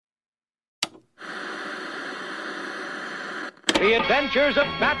The Adventures of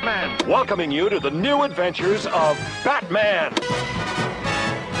Batman. Welcoming you to the new adventures of Batman.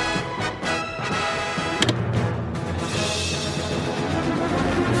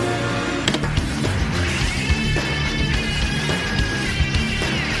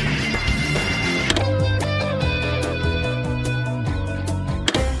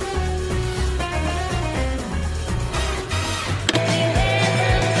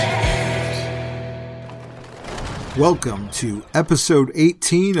 Welcome to episode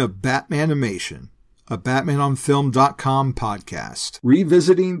 18 of Batmanimation, a BatmanOnFilm.com podcast,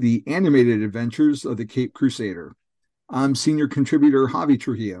 revisiting the animated adventures of the Caped Crusader. I'm senior contributor Javi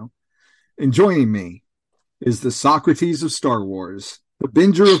Trujillo, and joining me is the Socrates of Star Wars, the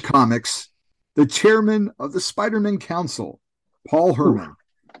Binger of comics, the chairman of the Spider-Man Council, Paul Herman.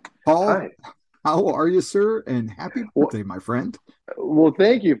 Paul, Hi. How are you, sir? And happy birthday, my friend. Well,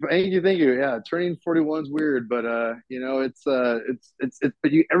 thank you. Yeah, turning 41 is weird, but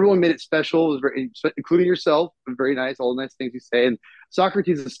everyone made it special. It was very, including yourself. Very nice, all the nice things you say. And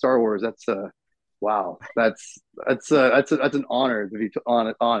Socrates of Star Wars. Wow. That's an honor to be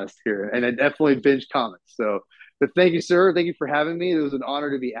honest here. And I definitely binge comics. So, but thank you, sir. Thank you for having me. It was an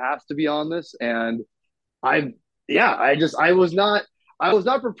honor to be asked to be on this. And I was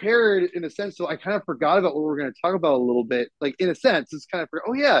not prepared in a sense, so I kind of forgot about what we were going to talk about a little bit. Like, in a sense, it's kind of,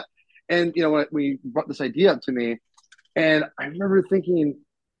 oh, yeah. And, when you brought this idea up to me, and I remember thinking,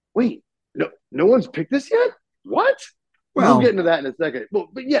 wait, no one's picked this yet? What? Well, we'll get into that in a second. Well,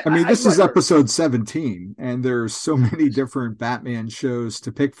 but yeah. I mean, this is episode 17, and there's so many different Batman shows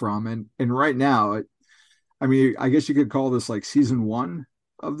to pick from. And right now, I guess you could call this like season 1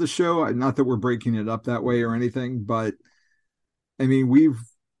 of the show. Not that we're breaking it up that way or anything, but I mean, we've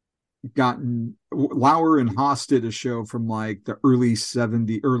gotten Lauer and Haas did a show from like the early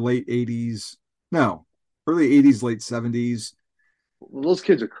 70s or late 80s. No, early 80s, late 70s. Well, those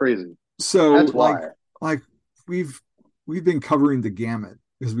kids are crazy. So that's why. Like we've been covering the gamut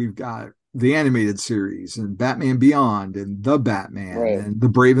because we've got the animated series and Batman Beyond and The Batman and The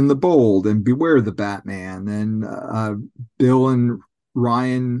Brave and the Bold and Beware the Batman. And Bill and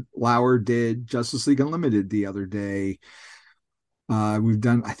Ryan Lauer did Justice League Unlimited the other day. We've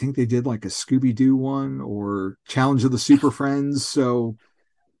done, I think they did like a Scooby-Doo one or Challenge of the Super Friends. So,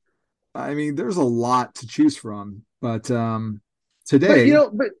 I mean, there's a lot to choose from. But today,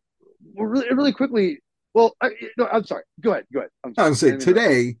 but really quickly. Well, I'm sorry. Go ahead. I was saying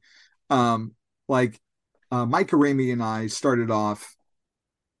today, Mike Ramey and I started off.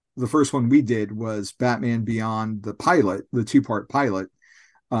 The first one we did was Batman Beyond, the pilot, the 2-part pilot.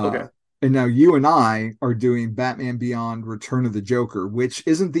 Okay. And now you and I are doing Batman Beyond Return of the Joker, which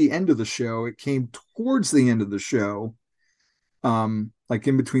isn't the end of the show. It came towards the end of the show, like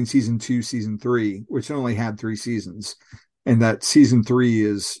in between season 2, season 3, which only had 3 seasons. And that season 3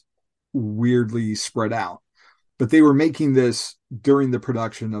 is weirdly spread out. But they were making this during the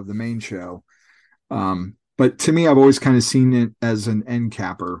production of the main show. But to me, I've always kind of seen it as an end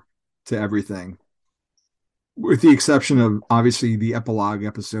capper to everything, with the exception of obviously the epilogue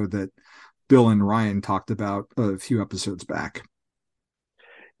episode that Bill and Ryan talked about a few episodes back.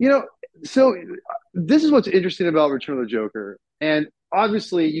 So this is what's interesting about Return of the Joker. And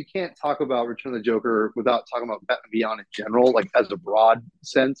obviously you can't talk about Return of the Joker without talking about Batman Beyond in general, like as a broad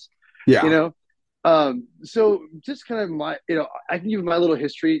sense. Yeah. So just kind of I can give my little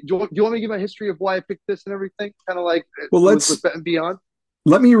history. Do you want me to give my history of why I picked this and everything? Kind of like, well, with Batman Beyond.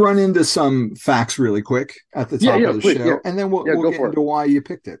 Let me run into some facts really quick at the top of the show, and then we'll get into why you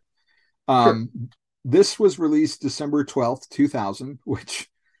picked it. Sure. This was released December 12th, 2000, which,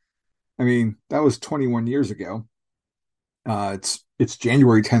 I mean, that was 21 years ago. It's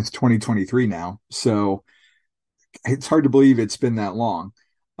January 10th, 2023 now, so it's hard to believe it's been that long.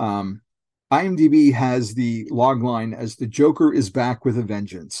 IMDb has the logline as "The Joker is back with a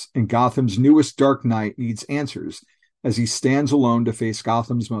vengeance, and Gotham's newest Dark Knight needs answers as he stands alone to face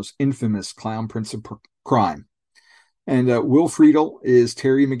Gotham's most infamous clown prince of crime." And Will Friedle is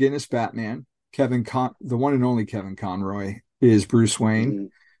Terry McGinnis Batman. The one and only Kevin Conroy is Bruce Wayne. Mm-hmm.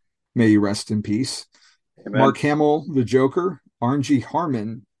 May you rest in peace. Amen. Mark Hamill, the Joker. R.G.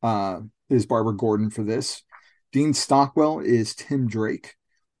 Harmon is Barbara Gordon for this. Dean Stockwell is Tim Drake.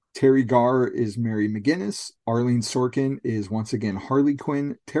 Terry Garr is Mary McGinnis. Arlene Sorkin is once again Harley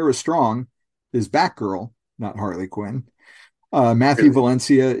Quinn. Tara Strong is Batgirl, not Harley Quinn. Matthew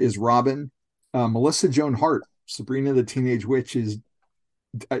Valencia is Robin. Melissa Joan Hart, Sabrina the Teenage Witch,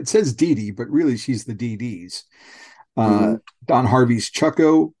 it says Dee Dee, but really she's the Dee Dees. Don Harvey's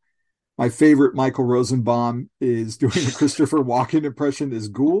Chucko. My favorite, Michael Rosenbaum, is doing a Christopher Walken impression as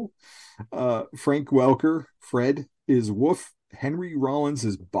Ghoul. Frank Welker, Fred, is Wolf. Henry Rollins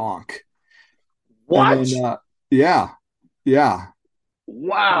as Bonk. And What? then, yeah, yeah.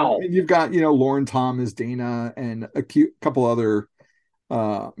 Wow. And you've got, Lauren Tom as Dana and couple other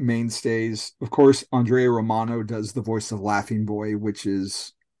mainstays. Of course, Andrea Romano does the voice of Laughing Boy, which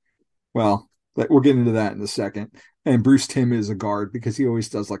is, well, we'll get into that in a second. And Bruce Timm is a guard because he always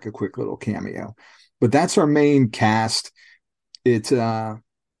does like a quick little cameo. But that's our main cast. It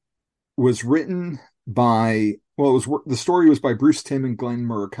was written by, the story was by Bruce Timm and Glenn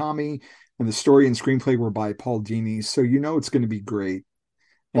Murakami, and the story and screenplay were by Paul Dini. So it's going to be great.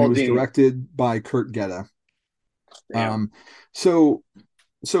 And Paul it was Dini. directed by Kurt Getta. Damn. So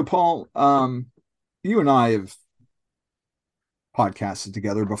Paul, you and I have podcasted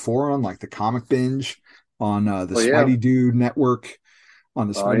together before on like the Comic Binge, on the Spidey Dude Network, on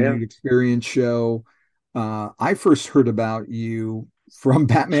the Spidey Dude Experience show. I first heard about you from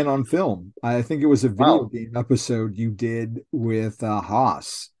Batman on Film. I think it was a video game episode you did with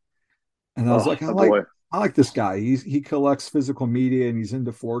Haas, and I was like, I like this guy. He collects physical media and he's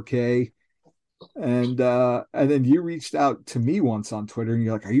into 4K. And then you reached out to me once on Twitter and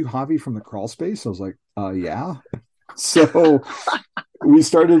you're like, "Are you Javi from the Crawl Space?" I was like, yeah. So we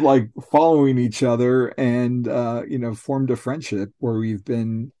started like following each other and formed a friendship where we've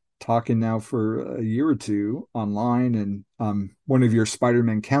been talking now for a year or two online, and one of your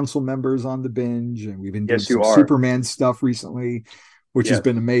Spider-Man Council members on the Binge, and we've been doing some Superman stuff recently, which has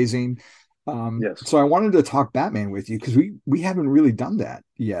been amazing. So I wanted to talk Batman with you because we haven't really done that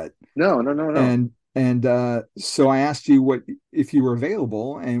yet. No. And so I asked you if you were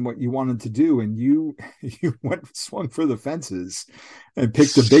available and what you wanted to do, and you swung for the fences and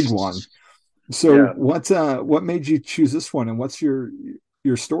picked a big one. So what made you choose this one, and what's your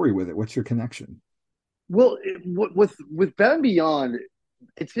story with it? What's your connection? Well, with Batman Beyond,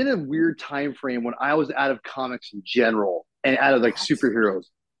 it's in a weird time frame when I was out of comics in general and out of like superheroes.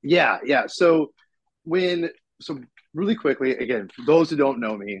 Yeah. So really quickly, again, for those who don't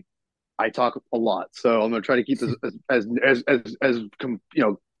know me, I talk a lot, so I'm going to try to keep this as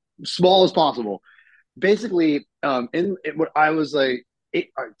small as possible. Basically, when I was like a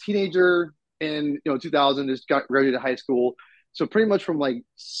teenager in 2000, just got graduated high school, so pretty much from like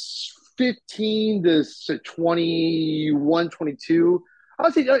 15 to 21, 22, I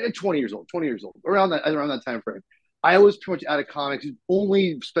would say 20 years old, around that time frame. I was pretty much out of comics,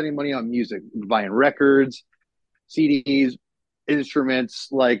 only spending money on music, buying records, CDs, instruments.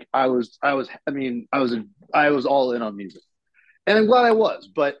 Like I was all in on music, and I'm glad I was.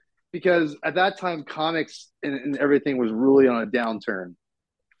 But because at that time, comics and everything was really on a downturn,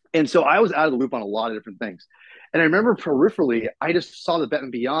 and so I was out of the loop on a lot of different things. And I remember peripherally, I just saw the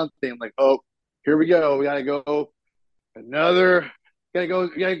Batman Beyond thing. I'm like, oh, here we go. We gotta go.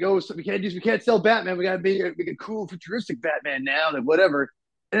 So we can't sell Batman. We gotta make a cool futuristic Batman now, like whatever.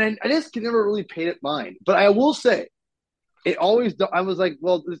 And I just never really paid it mind. But I will say, I was like,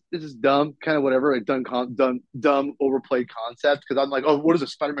 well, this is dumb, kind of whatever, a dumb, overplayed concept. Because I'm like, oh, what is it,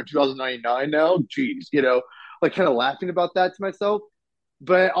 Spider-Man 2099 now? Jeez, like kind of laughing about that to myself.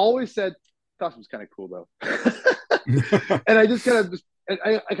 But I always said, costume's kind of cool though, and I just kind of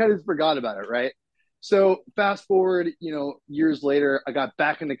just forgot about it, right? So fast forward, years later, I got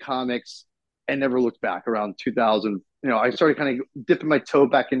back into comics and never looked back. Around 2000, I started kind of dipping my toe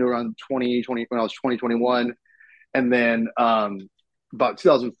back into around 2020 when I was 2021. And then about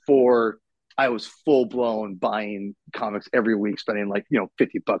 2004, I was full blown buying comics every week, spending like,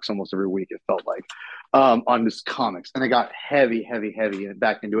 $50 almost every week, it felt like, on this comics. And I got heavy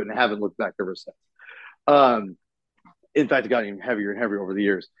back into it and I haven't looked back ever since. In fact, it got even heavier and heavier over the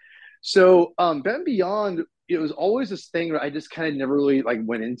years. So Batman Beyond, it was always this thing that I just kind of never really like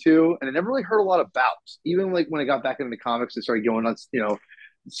went into, and I never really heard a lot about. Even like when I got back into comics and started going on,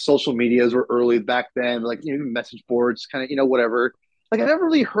 social medias were early back then, like message boards, kind of whatever. Like I never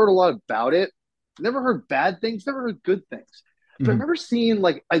really heard a lot about it. Never heard bad things. Never heard good things. But I remember seeing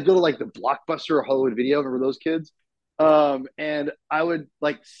like I go to like the Blockbuster or Hollywood Video. Remember those kids? And I would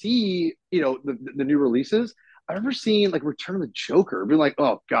like see the new releases. I remember seeing like Return of the Joker, being like,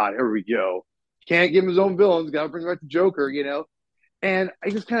 oh God, here we go. Can't give him his own villains. Got to bring back the Joker, And I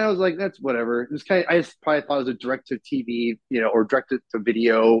just kind of was like, that's whatever. I just probably thought it was a direct to TV, or direct to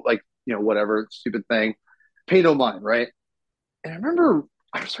video, like, whatever stupid thing. Pay no mind, right? And I remember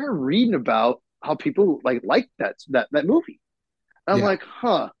I started reading about how people like that movie. And I'm like,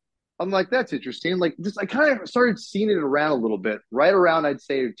 huh. I'm like, that's interesting. Like, I kind of started seeing it around a little bit, right around I'd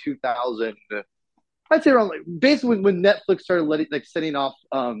say 2000. I'd say around like basically when Netflix started sending off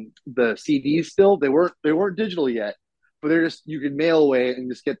the CDs. Still, they weren't digital yet. But they're just, you could mail away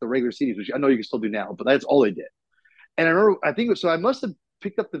and just get the regular CDs, which I know you can still do now, but that's all they did. And I remember, I think so. I must have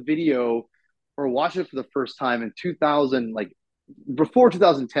picked up the video or watched it for the first time in 2000, like before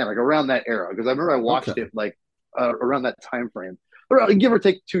 2010, like around that era. Because I remember I Okay. watched it like around that time frame, or give or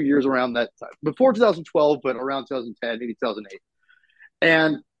take 2 years around that time, before 2012, but around 2010, maybe 2008.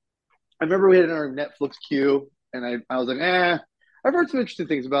 And I remember we had it in our Netflix queue, and I was like, I've heard some interesting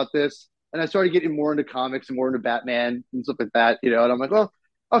things about this. And I started getting more into comics and more into Batman and stuff like that, you know. And I'm like, well,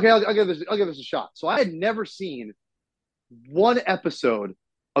 okay, I'll give this a shot. So I had never seen one episode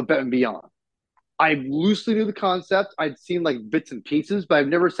of Batman Beyond. I loosely knew the concept. I'd seen like bits and pieces, but I've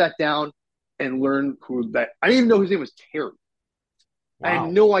never sat down and learned who that. I didn't even know his name was Terry. I had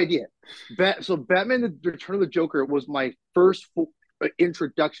Wow. no idea. So Batman: The Return of the Joker was my first full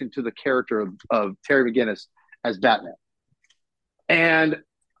introduction to the character of Terry McGinnis as Batman, and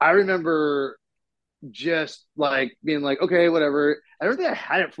I remember just like being like, okay, whatever. I don't think I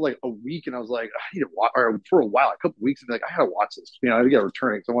had it for like a week, and I was like, I need to watch, or for a while, a couple weeks, and be like, I gotta watch this. You know, I gotta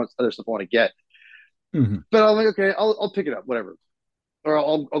return it because I want other stuff I want to get. Hmm. But I'm like, okay, I'll pick it up, whatever, or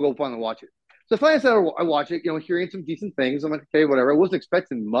I'll go finally watch it. So finally, I said I watch it. You know, hearing some decent things. I'm like, okay, whatever. I wasn't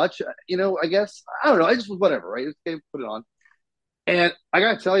expecting much. You know, I guess I don't know. I just was whatever, right? Just okay, put it on, and I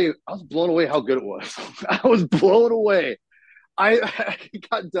gotta tell you, I was blown away how good it was. I was blown away. I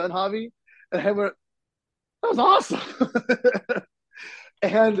got done, Javi, and I went, that was awesome.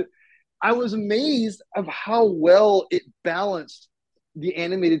 And I was amazed of how well it balanced the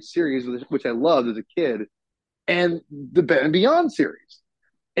animated series, which I loved as a kid, and the Batman Beyond series.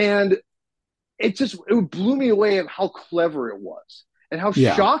 And it blew me away of how clever it was and how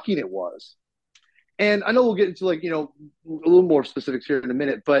Yeah. shocking it was. And I know we'll get into like, you know, a little more specifics here in a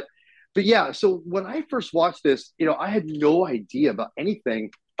minute, but yeah, so when I first watched this, you know, I had no idea about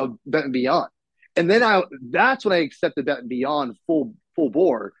anything of Batman Beyond. And then that's when I accepted Batman Beyond full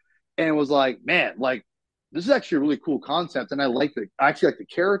bore and was like, man, like this is actually a really cool concept. And I actually like the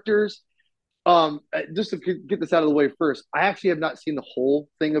characters. Just to get this out of the way first, I actually have not seen the whole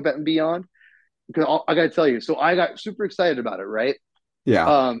thing of Batman Beyond because I got to tell you, so I got super excited about it, right?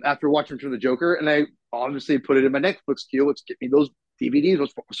 Yeah. After watching Return of the Joker, and I obviously put it in my Netflix queue. Let's get me those DVDs.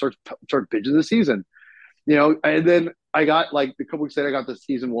 Let's start binging the season, you know. And then I got like a couple weeks later, I got the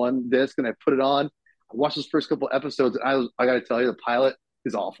season one disc, and I put it on. I watched those first couple episodes, and I got to tell you, the pilot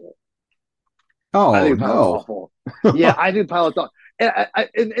is awful. I Oh think the pilot's no. awful. Yeah, I think the pilot's awful.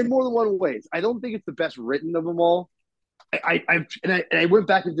 And in more than one ways. I don't think it's the best written of them all. I went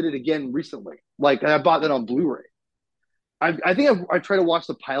back and did it again recently. Like I bought that on Blu-ray. I think I try to watch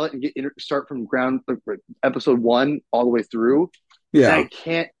the pilot and start from ground episode one all the way through, and I Yeah.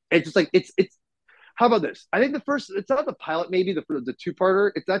 can't. It's just like it's. How about this? I think the first. It's not the pilot. Maybe the two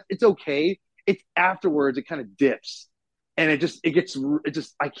parter. It's not. It's okay. It's afterwards. It kind of dips, and it just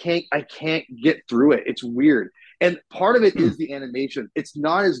I can't get through it. It's weird, and part of it Hmm. is the animation. It's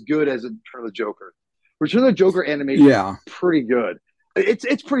not as good as Return of the Joker. Return of the Joker animation is Yeah. pretty good.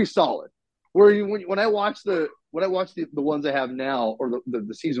 It's pretty solid. Where when I watch the ones I have now, or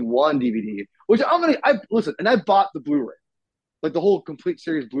the season one DVD, which I listen, and I bought the Blu-ray, like the whole complete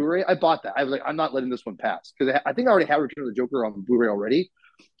series Blu-ray. I bought that. I was like, I'm not letting this one pass because I think I already have Return of the Joker on Blu-ray already,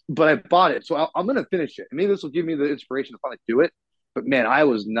 but I bought it, so I'm gonna finish it. And maybe this will give me the inspiration to finally do it. But man, I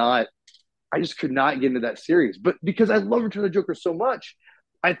just could not get into that series. But because I love Return of the Joker so much,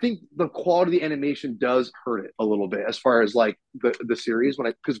 I think the quality of the animation does hurt it a little bit as far as like the series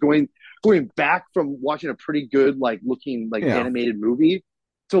because going back from watching a pretty good like looking like Yeah. animated movie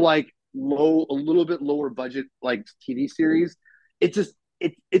to like a little bit lower budget like TV series, it just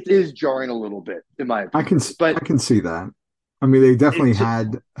it is jarring a little bit in my I can opinion. But I can see that. I mean, they definitely it's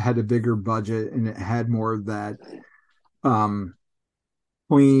just had a bigger budget and it had more of that um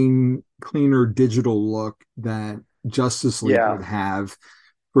cleaner digital look that Justice League yeah would have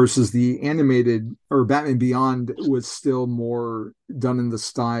versus the animated or Batman Beyond was still more done in the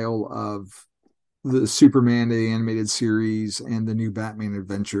style of the Superman the animated series and the new Batman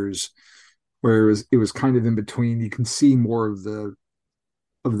Adventures, where it was kind of in between. You can see more of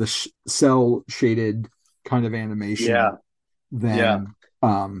the cell shaded kind of yeah animation yeah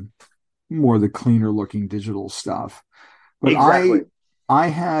than more the cleaner looking digital stuff. But exactly I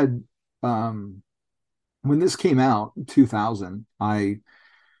had when this came out in 2000, I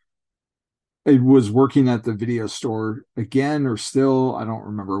was working at the video store again or still, I don't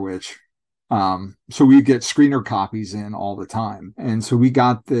remember which. So we get screener copies in all the time. And so we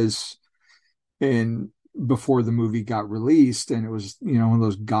got this in before the movie got released, and it was, one of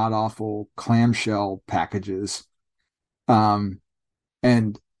those god awful clamshell packages. Um,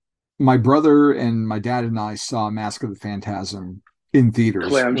 and my brother and my dad and I saw Mask of the Phantasm in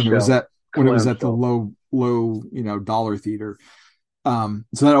theaters when it was clamshell at when it was at the clamshell. low, dollar theater. So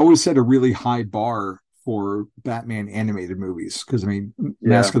that always set a really high bar for Batman animated movies. Cause I mean,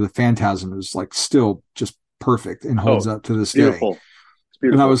 Mask of the Phantasm is like still just perfect and holds up to this beautiful. day. It's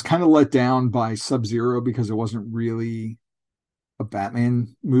beautiful. And I was kind of let down by Sub-Zero because it wasn't really a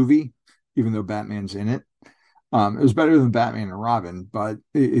Batman movie, even though Batman's in it. It was better than Batman and Robin, but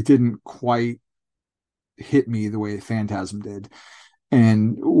it didn't quite hit me the way Phantasm did.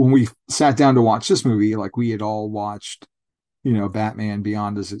 And when we sat down to watch this movie, like we had all watched, Batman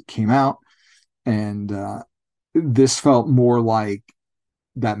Beyond as it came out. And this felt more like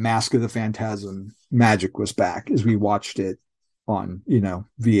that Mask of the Phantasm magic was back as we watched it on,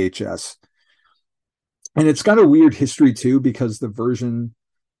 VHS. And it's got a weird history too, because the version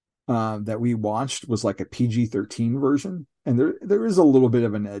that we watched was like a PG-13 version. And there is a little bit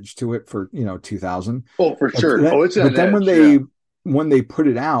of an edge to it for, 2000. Oh, for sure. But then when they put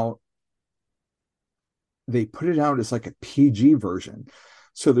it out, as like a PG version.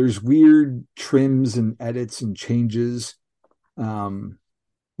 So there's weird trims and edits and changes.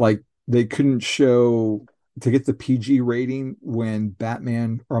 Like they couldn't show to get the PG rating when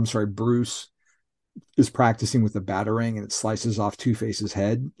Bruce is practicing with the Batarang and it slices off Two-Face's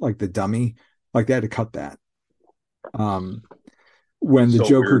head, like the dummy. Like they had to cut that. When the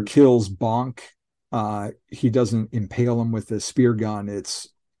Joker kills Bonk, he doesn't impale him with a spear gun. It's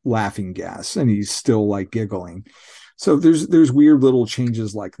laughing gas, and he's still like giggling. So there's weird little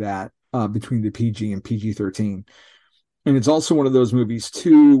changes like that between the PG and PG-13. And it's also one of those movies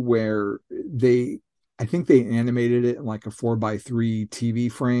too where I think they animated it in like a 4:3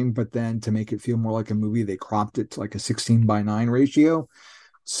 TV frame, but then to make it feel more like a movie, they cropped it to like a 16:9 ratio.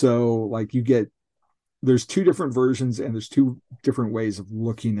 So like there's two different versions and there's two different ways of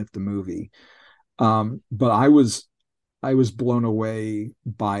looking at the movie. But I was blown away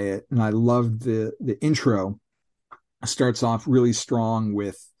by it, and I loved the intro. It starts off really strong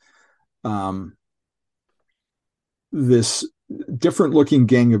with this different looking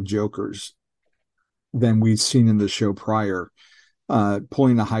gang of Jokers than we'd seen in the show prior,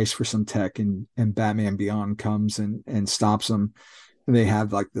 pulling a heist for some tech, and Batman Beyond comes and stops them. And they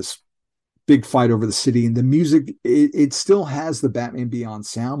have like this big fight over the city, and the music, it still has the Batman Beyond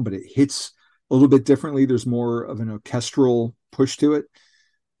sound, but it hits a little bit differently. There's more of an orchestral push to it.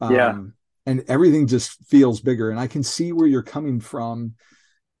 And everything just feels bigger. And I can see where you're coming from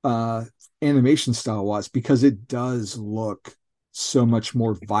animation style wise, because it does look so much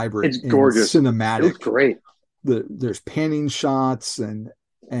more vibrant. It's gorgeous, cinematic. It looks great. There's panning shots and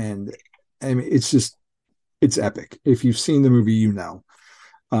I mean it's epic. If you've seen the movie,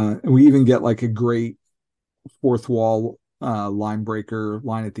 and we even get like a great fourth wall line breaker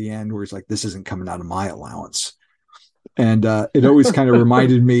line at the end where he's like, "This isn't coming out of my allowance." And it always kind of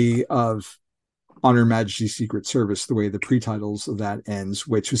reminded me of On Her Majesty's Secret Service, the way the pre-titles of that ends,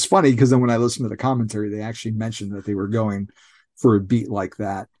 which was funny because then when I listened to the commentary, they actually mentioned that they were going for a beat like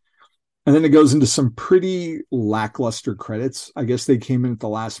that. And then it goes into some pretty lackluster credits. I guess they came in at the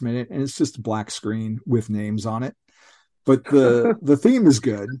last minute, and it's just a black screen with names on it. But the theme is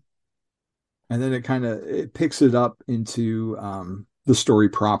good. And then it picks it up into the story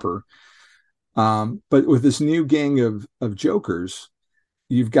proper. But with this new gang of Jokers,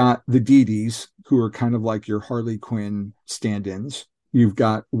 you've got the Dee Dees, who are kind of like your Harley Quinn stand-ins. You've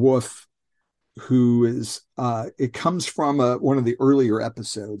got Wolf, who is it comes from one of the earlier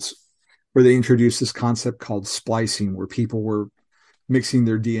episodes where they introduced this concept called splicing, where people were mixing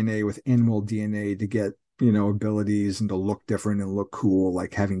their DNA with animal DNA to get abilities and to look different and look cool,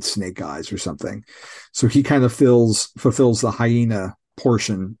 like having snake eyes or something. So he kind of fulfills the hyena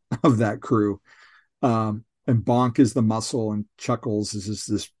portion of that crew. And Bonk is the muscle, and Chuckles is just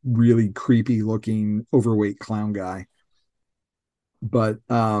this really creepy looking overweight clown guy. But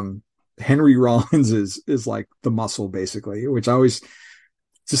Henry Rollins is like the muscle, basically, which I always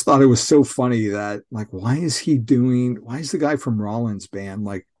just thought it was so funny that, like, why is the guy from Rollins band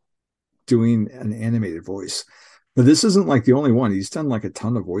like doing an animated voice? But this isn't like the only one. He's done like a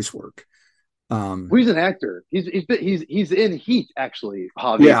ton of voice work. He's an actor. He's in Heat, actually,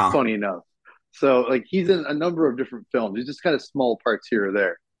 Javi. Yeah. Funny enough. So like he's in a number of different films. He's just kind of small parts here or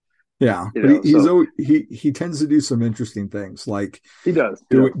there. Yeah, but he tends to do some interesting things. Like he does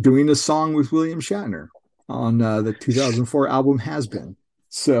doing a song with William Shatner on the 2004 album Has Been.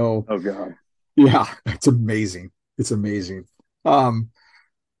 So oh god, yeah, it's amazing. It's amazing.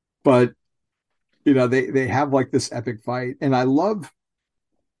 But they have like this epic fight, and I love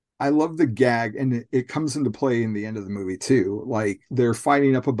the gag, and it comes into play in the end of the movie too. Like they're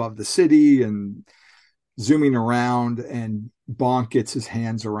fighting up above the city and zooming around, and Bonk gets his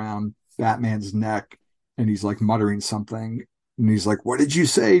hands around Batman's neck and he's like muttering something, and he's like, "What did you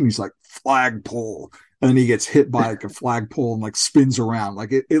say?" And he's like, "Flagpole." And then he gets hit by like a flagpole and like spins around.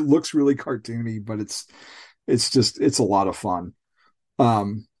 Like it looks really cartoony, but it's a lot of fun.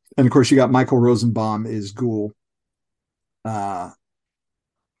 And of course you got Michael Rosenbaum is Ghoul. And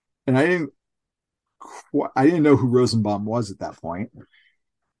I didn't know who Rosenbaum was at that point,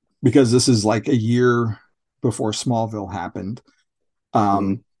 because this is like a year before Smallville happened.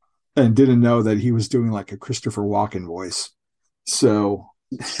 And didn't know that he was doing like a Christopher Walken voice. So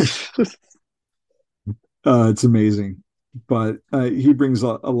it's amazing. But he brings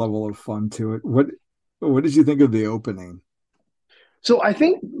a level of fun to it. What did you think of the opening? So I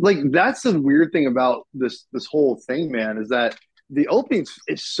think like that's the weird thing about this whole thing, man, is that the opening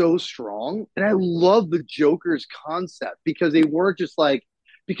is so strong, and I love the Joker's concept because they weren't just like,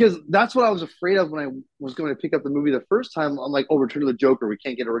 because that's what I was afraid of when I was going to pick up the movie the first time. I'm like, oh, Return of the Joker, we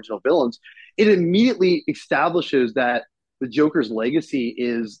can't get original villains. It immediately establishes that the Joker's legacy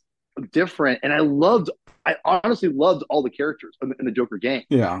is different, and I honestly loved all the characters in the Joker gang.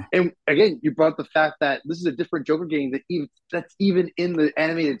 Yeah. And again, you brought up the fact that this is a different Joker gang that's even in the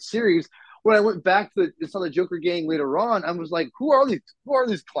animated series. When I went back to saw the Joker gang later on, I was like, who are these? Who are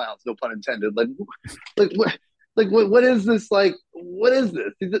these clowns? No pun intended. What is this? Like, what is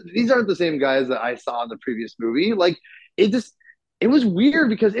this? These aren't the same guys that I saw in the previous movie. Like, it was weird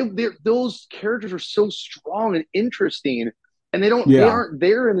because those characters are so strong and interesting, and they aren't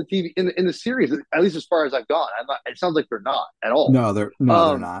there in the TV in the series, at least as far as I've gone. It sounds like they're not at all. No, they're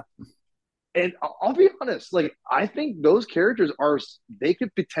not. And I'll be honest, like I think those characters they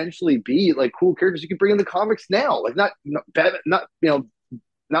could potentially be like cool characters you could bring in the comics now, like not Batman,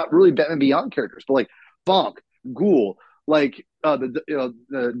 not really Batman Beyond characters, but like Bonk, Ghoul, like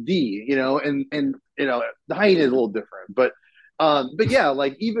the D, and the Hyena is a little different, but yeah,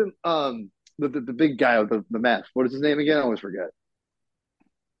 like even the big guy with the mask, what is his name again? I always forget.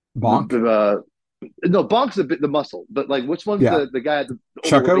 Bonk. No, Bonk's the muscle, but like which one's the guy, the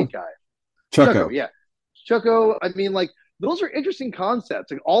overweight guy? Chucko. Yeah. Chucko, I mean, like, those are interesting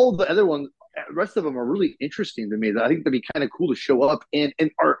concepts. Like, all of the other ones, the rest of them are really interesting to me. I think they'd be kind of cool to show up and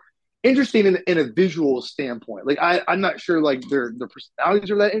are interesting in a visual standpoint. Like, I'm not sure, like, their personalities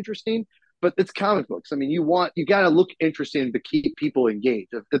are that interesting, but it's comic books. I mean, you got to look interesting to keep people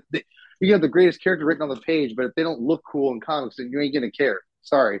engaged. You have the greatest character written on the page, but if they don't look cool in comics, then you ain't going to care.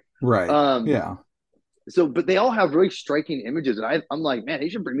 Sorry. Right. Yeah. So, but they all have really striking images. And I'm like, man, they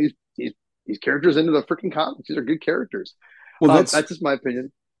should bring these characters into the freaking comics. These are good characters. Well, that's just my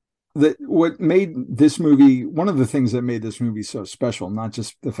opinion. What made this movie, one of the things that made this movie so special, not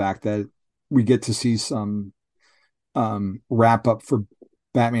just the fact that we get to see some wrap up for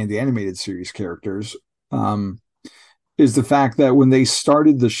Batman the Animated Series characters, is the fact that when they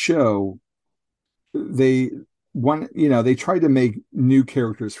started the show, they tried to make new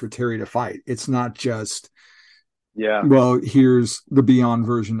characters for Terry to fight. It's not just, well, here's the Beyond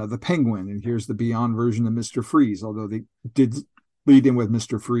version of the Penguin, and here's the Beyond version of Mr. Freeze, although they did lead in with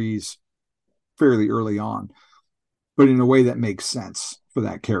Mr. Freeze fairly early on, but in a way that makes sense for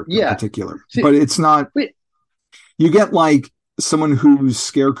that character in particular. But it's not, you get like someone who's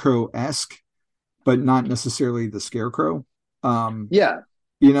Scarecrow-esque, but not necessarily the Scarecrow. So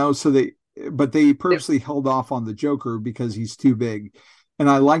they purposely held off on the Joker because he's too big. And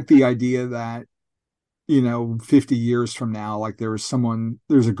I like the idea that, 50 years from now, like there's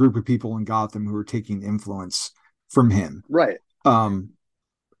a group of people in Gotham who are taking influence from him. Right. And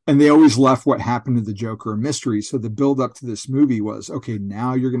they always left what happened to the Joker a mystery. So the build up to this movie was, okay,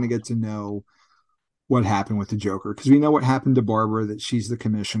 now you're going to get to know what happened with the Joker. Because we know what happened to Barbara, that she's the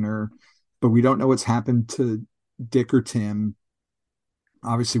commissioner, but we don't know what's happened to Dick or Tim.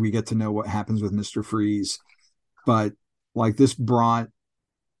 Obviously, we get to know what happens with Mr. Freeze, but like this brought,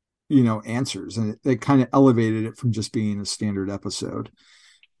 answers, and it kind of elevated it from just being a standard episode.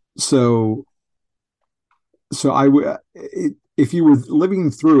 So if you were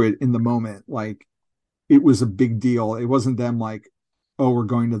living through it in the moment, like it was a big deal. It wasn't them like, oh, we're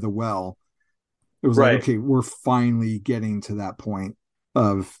going to the well. It was like, okay, we're finally getting to that point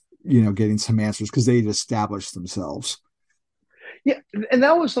of, getting some answers because they'd established themselves. Yeah, and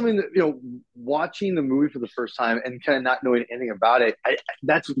that was something that watching the movie for the first time and kind of not knowing anything about it,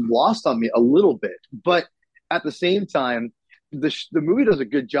 that's lost on me a little bit. But at the same time, the movie does a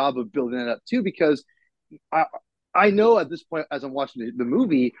good job of building it up too, because I know at this point, as I'm watching the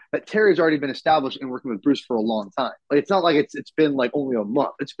movie, that Terry's already been established and working with Bruce for a long time. Like it's not like it's been like only a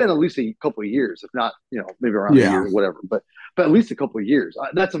month. It's been at least a couple of years, if not maybe around a year or whatever. But at least a couple of years.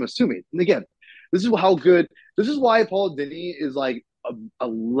 That's I'm assuming. And again, this is why Paul Dini is like a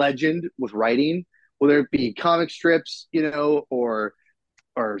legend with writing. whether it be comic strips, or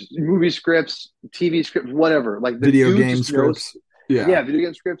movie scripts, TV scripts, whatever. Like the Video dude game just knows, scripts. Yeah. yeah, video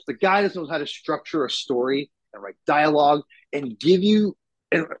game scripts. The guy just knows how to structure a story and write dialogue and give you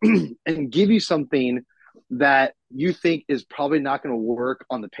and, and give you something that you think is probably not going to work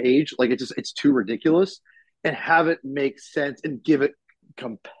on the page. Like it's too ridiculous, and have it make sense and give it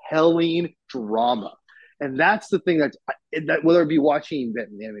compelling drama. And that's the thing that whether it be watching the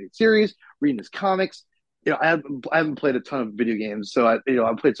animated series, reading his comics, I haven't played a ton of video games, so I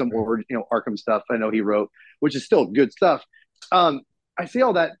played some Arkham stuff. I know he wrote, which is still good stuff. I say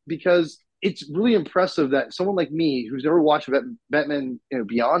all that because it's really impressive that someone like me, who's never watched a Batman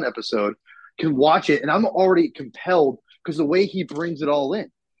Beyond episode, can watch it, and I'm already compelled because the way he brings it all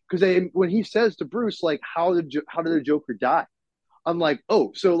in. Because when he says to Bruce, like, how did the Joker die? I'm like,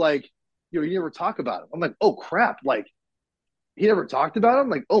 oh, so like, you never talk about him. I'm like, oh crap, like he never talked about him.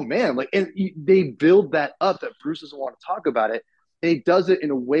 Like, oh man, like, and they build that up that Bruce doesn't want to talk about it, and he does it in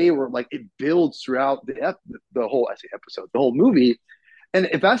a way where like it builds throughout the whole episode, the whole movie. And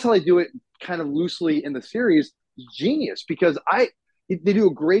if that's how they do it, kind of loosely in the series, genius, because they do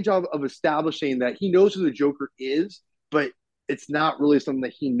a great job of establishing that he knows who the Joker is, but it's not really something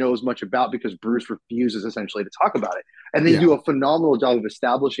that he knows much about because Bruce refuses essentially to talk about it. And they do a phenomenal job of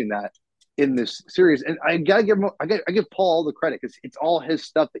establishing that in this series. And I give Paul all the credit because it's all his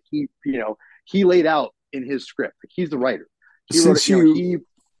stuff that he laid out in his script. Like, he's the writer. He wrote it,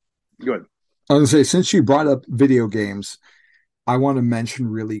 go ahead. I was going to say, since you brought up video games, I want to mention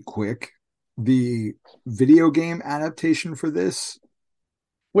really quick the video game adaptation for this.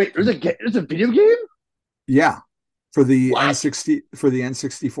 Wait, there's a video game? Yeah, for the What? N64. For the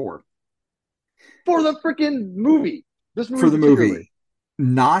N64. For the freaking movie. This movie For the movie.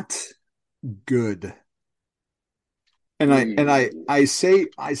 Not good. And I say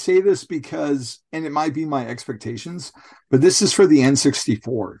this because, and it might be my expectations, but this is for the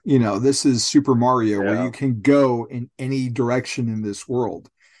N64. This is Super Mario, where you can go in any direction in this world.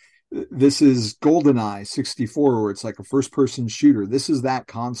 This is GoldenEye 64, where it's like a first-person shooter. This is that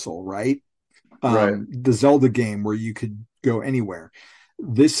console, right? The Zelda game where you could go anywhere.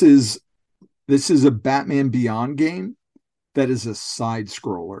 This is a Batman Beyond game that is a side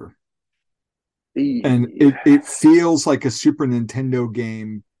scroller. And it feels like a Super Nintendo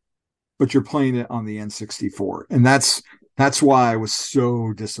game, but you're playing it on the N64. And that's why I was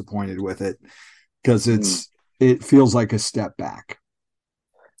so disappointed with it, because it feels like a step back.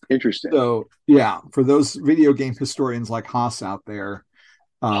 Interesting. So yeah, for those video game historians like Haas out there,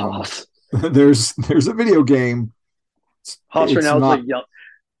 there's a video game. Haas right now is like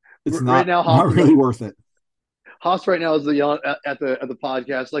it's not really worth it. Haas right now is yelling at the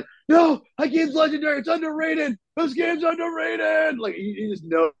podcast, like, no, that game's legendary. It's underrated. This game's underrated. Like, you just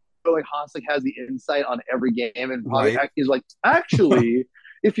know, like, Haas like has the insight on every game, and probably he's like, actually,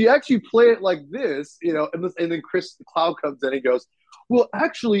 if you actually play it like this, and then Chris Cloud comes in and goes, well,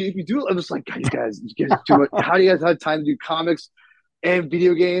 actually, if you do, I'm just like, you guys too much. How do you guys have time to do comics and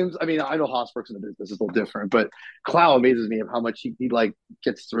video games? I mean, I know Haas works in the business; it's a little different. But Cloud amazes me of how much he like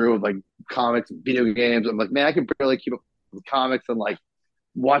gets through with like comics and video games. I'm like, man, I can barely keep up with comics and like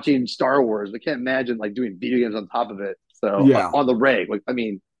watching Star Wars. I can't imagine like doing video games on top of it. So on the reg, like, I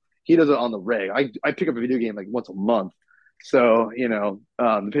mean, he does it on the reg. I pick up a video game like once a month. So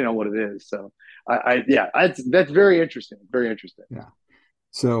depending on what it is. So that's very interesting. Very interesting. Yeah.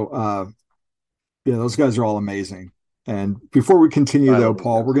 So those guys are all amazing. And before we continue, though,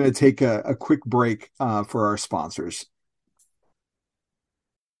 Paul, we're going to take a quick break for our sponsors.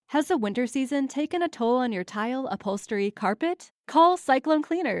 Has the winter season taken a toll on your tile, upholstery, carpet? Call Cyclone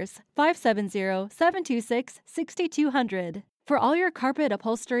Cleaners, 570-726-6200. For all your carpet,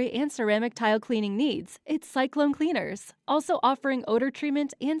 upholstery, and ceramic tile cleaning needs, it's Cyclone Cleaners, also offering odor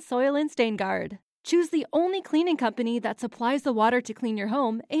treatment and soil and stain guard. Choose the only cleaning company that supplies the water to clean your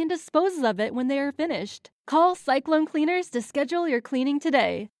home and disposes of it when they are finished. Call Cyclone Cleaners to schedule your cleaning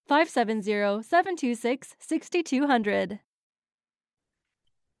today. 570-726-6200.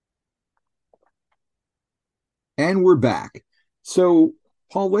 And we're back. So,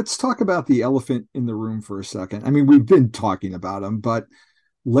 Paul, let's talk about the elephant in the room for a second. I mean, we've been talking about him, but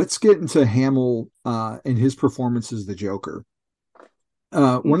let's get into Hamill and his performance as the Joker.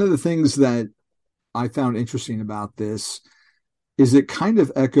 One of the things that I found interesting about this is it kind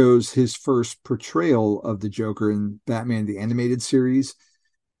of echoes his first portrayal of the Joker in Batman the Animated Series,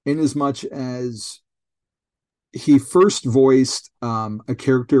 in as much as he first voiced a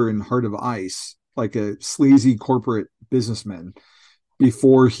character in Heart of Ice, like a sleazy corporate businessman,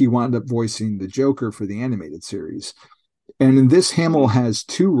 before he wound up voicing the Joker for the animated series. And in this, Hamill has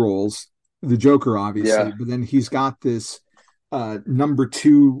two roles. the Joker, obviously, Yeah. but then he's got this number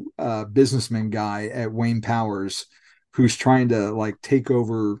two businessman guy at Wayne Powers who's trying to like take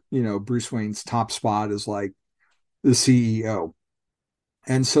over, Bruce Wayne's top spot as like the CEO.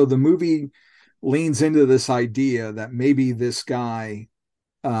 And so the movie leans into this idea that maybe this guy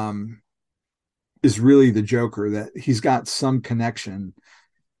is really the Joker, that he's got some connection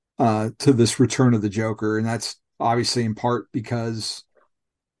to this Return of the Joker. And that's obviously in part because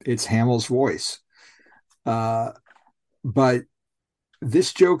it's Hamill's voice. But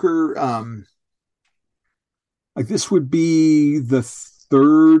this Joker, like this would be the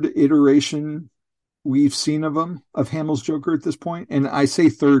third iteration we've seen of him, of Hamill's Joker at this point. And I say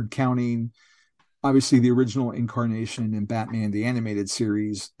third counting obviously the original incarnation in Batman the Animated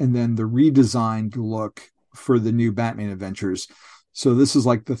Series, and then the redesigned look for the new Batman Adventures. So this is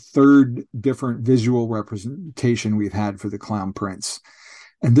like the third different visual representation we've had for the Clown Prince.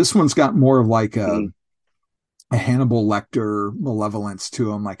 And this one's got more of like a Hannibal Lecter malevolence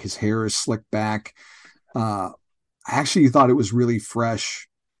to him. Like his hair is slicked back. I actually thought it was really fresh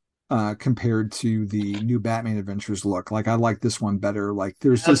compared to the new Batman Adventures look. Like I like this one better. Like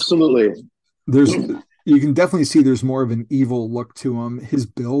there's just Absolutely. you can definitely see there's more of an evil look to him. His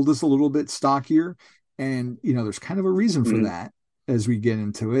build is a little bit stockier, and there's kind of a reason for that as we get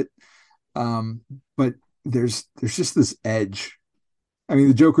into it. But there's just this edge. I mean,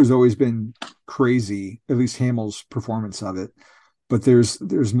 the Joker's always been crazy, at least Hamill's performance of it, but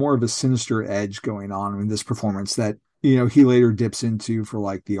there's more of a sinister edge going on in this performance that he later dips into for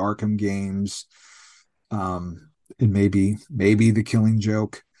like the Arkham games, and maybe the Killing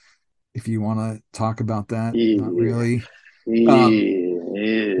Joke, if you want to talk about that. Not really.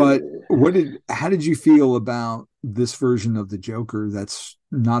 But how did you feel about this version of the Joker that's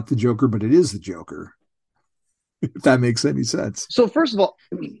not the Joker, but it is the Joker? If that makes any sense. So first of all,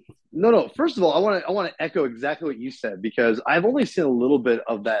 First of all, I want to echo exactly what you said, because I've only seen a little bit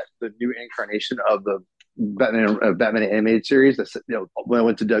of the new incarnation of the Batman animated series. When I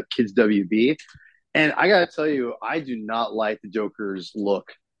went to Kids WB, and I gotta tell you, I do not like the Joker's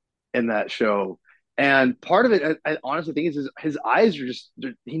look in that show. And part of it, I honestly think, is his eyes are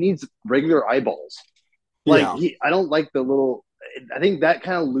he needs regular eyeballs. I don't like the little. I think that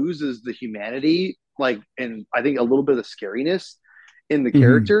kind of loses the humanity, and I think a little bit of scariness in the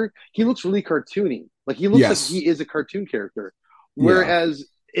character. He looks really cartoony. He looks like he is a cartoon character. Whereas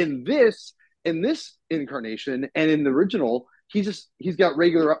in this incarnation and in the original, he's got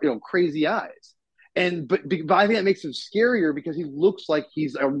regular, crazy eyes. But I think that makes him scarier because he looks like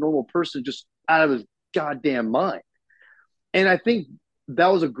he's a normal person just out of his goddamn mind. And I think that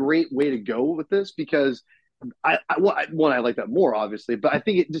was a great way to go with this, because I like that more, obviously, but I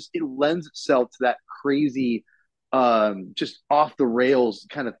think it lends itself to that crazy, just off the rails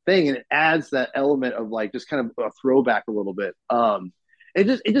kind of thing, and it adds that element of just kind of a throwback a little bit.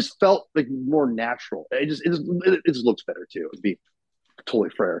 It just felt like more natural. It just looks better too, to be totally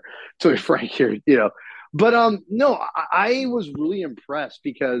frank here, But no, I was really impressed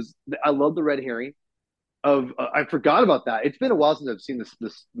because I love the red herring of I forgot about that. It's been a while since I've seen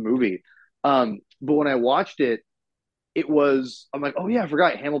this movie. But when I watched it, I'm like, oh yeah, I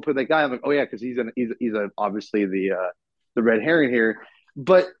forgot Hamill played that guy. I'm like, oh yeah, because he's obviously the red herring here.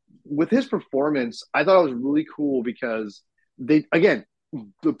 But with his performance, I thought it was really cool because the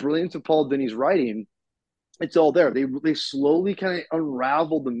brilliance of Paul Dini's writing, it's all there. They slowly kind of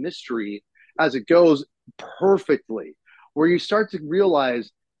unravel the mystery as it goes perfectly, where you start to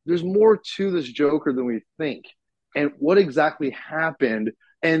realize there's more to this Joker than we think, and what exactly happened.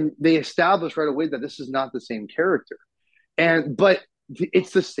 And they establish right away that this is not the same character, but it's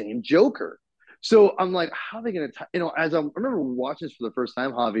the same Joker. So I'm like, how are they going to? I remember watching this for the first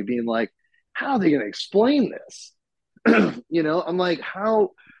time, Javi, being like, how are they going to explain this? I'm like,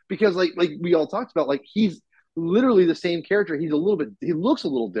 how? Because like we all talked about, he's literally the same character. He looks a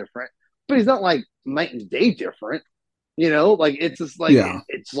little different, but he's not like night and day different. It's just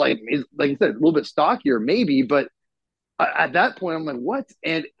it's like you said, a little bit stockier maybe, but at that point I'm like, what?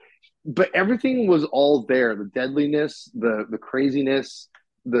 But everything was all there. The deadliness, the craziness,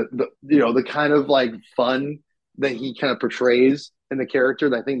 the kind of fun that he kind of portrays in the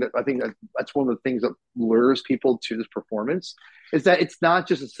character. I think that's one of the things that lures people to this performance, is that it's not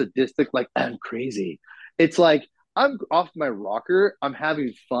just a sadistic, I'm crazy. It's like, I'm off my rocker, I'm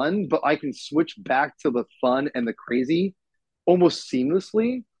having fun, but I can switch back to the fun and the crazy almost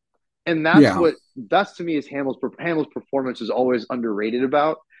seamlessly. And that's to me is Hamill's performance is always underrated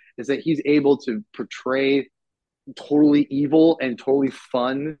about, is that he's able to portray totally evil and totally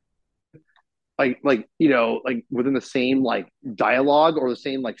fun, within the same dialogue or the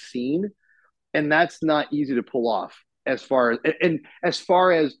same scene, and that's not easy to pull off as far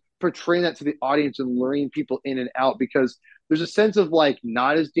as portraying that to the audience and luring people in and out, because there's a sense of like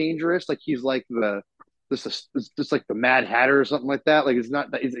not as dangerous, like he's like just like the Mad Hatter or something like that. Like it's not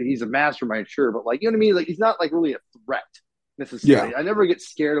he's a mastermind, sure, but like you know what I mean. Like he's not like really a threat necessarily. Yeah. I never get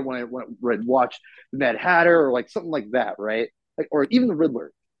scared when I watch the Mad Hatter or like something like that, right? Like, or even the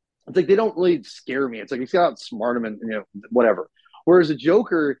Riddler. It's like they don't really scare me. It's like he's got smart him and whatever. Whereas a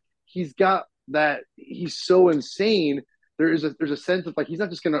Joker, he's got that he's so insane. There's a sense of like he's not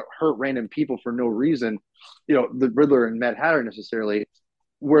just going to hurt random people for no reason, the Riddler and Mad Hatter necessarily.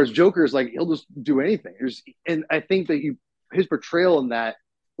 Whereas Joker is like he'll just do anything. And I think that his portrayal in that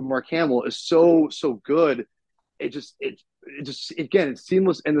Mark Hamill is so good. It just again it's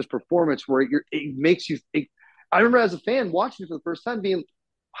seamless in this performance where it makes you. I remember as a fan watching it for the first time being,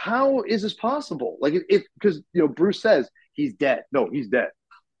 how is this possible? Like if because Bruce says he's dead. No, he's dead.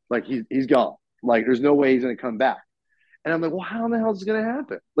 Like he's gone. Like there's no way he's going to come back. And I'm like, well, how in the hell is this going to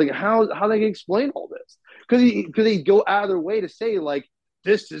happen? Like how they can explain all this? Because they go out of their way to say like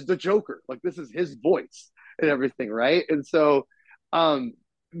this is the Joker, like this is his voice and everything, right? And so,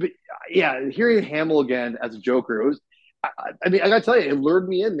 but yeah, hearing Hamill again as a Joker, it was. I mean, I gotta tell you, it lured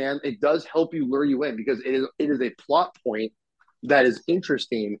me in, man. It does help you lure you in because it is a plot point that is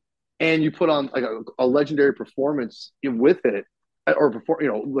interesting, and you put on like a legendary performance with it, or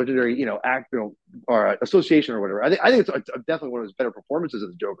legendary act or association or whatever. I think it's definitely one of his better performances as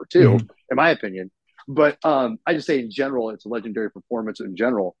a Joker too, in my opinion. But I just say in general, it's a legendary performance in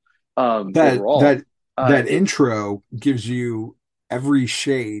general. Overall, that intro gives you every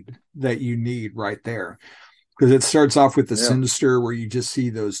shade that you need right there. Because it starts off with the Sinister, where you just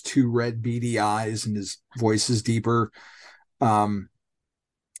see those two red beady eyes and his voice is deeper. And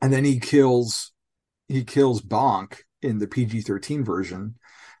then he kills Bonk in the PG-13 version,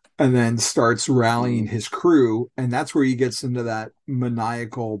 and then starts rallying his crew. And that's where he gets into that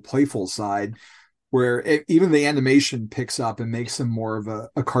maniacal, playful side, where even the animation picks up and makes him more of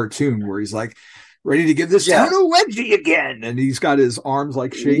a cartoon, where he's like ready to give this town a wedgie again. And he's got his arms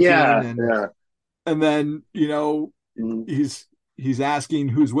like shaking. And then, he's asking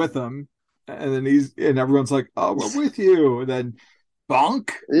who's with him. And then everyone's like, oh, we're with you. And then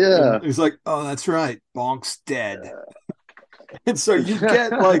Bonk. Yeah. And he's like, oh, that's right. Bonk's dead. And so you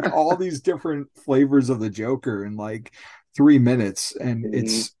get like all these different flavors of the Joker in like 3 minutes. And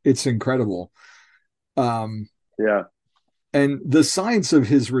it's incredible. And the science of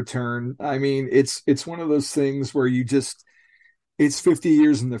his return, I mean, it's one of those things where it's 50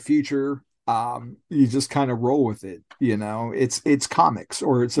 years in the future. You just kind of roll with it, it's comics,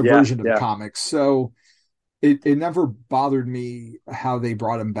 or it's a version of comics. So it never bothered me how they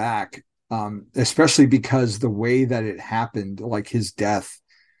brought him back, especially because the way that it happened, like his death,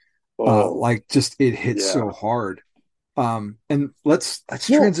 like just it hit so hard. And let's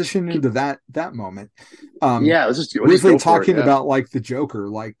transition into that moment. Let's just briefly talking about like the Joker,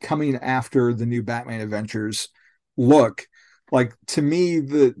 like coming after the new Batman Adventures look. Like, to me,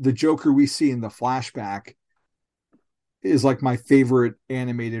 the Joker we see in the flashback is like my favorite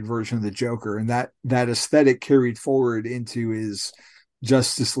animated version of the Joker. And that aesthetic carried forward into his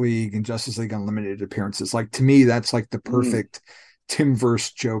Justice League and Justice League Unlimited appearances. Like, to me, that's like the perfect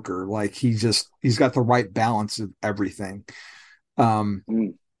Timverse Joker. Like, he's got the right balance of everything.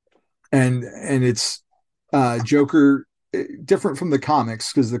 And it's Joker different from the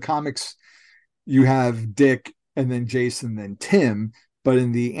comics, because the comics you have Dick and then Jason, then Tim. But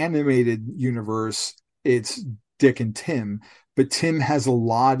in the animated universe, it's Dick and Tim. But Tim has a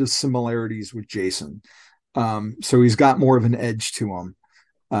lot of similarities with Jason. So he's got more of an edge to him.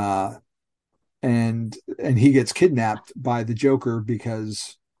 And he gets kidnapped by the Joker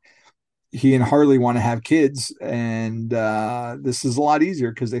because he and Harley want to have kids. And this is a lot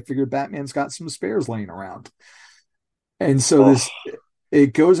easier because they figure Batman's got some spares laying around. And so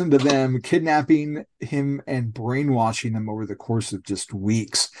it goes into them kidnapping him and brainwashing him over the course of just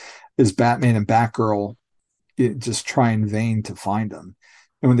weeks as Batman and Batgirl just try in vain to find him.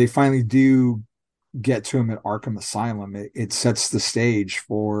 And when they finally do get to him at Arkham Asylum, it sets the stage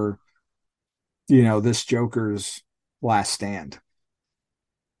for, this Joker's last stand.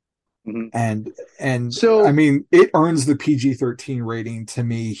 And so, I mean, it earns the PG-13 rating to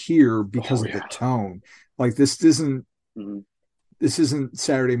me here because of the tone. Like, this isn't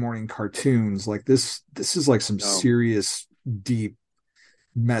Saturday morning cartoons. Like this is like some serious, deep,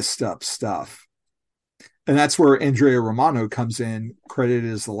 messed up stuff. And that's where Andrea Romano comes in,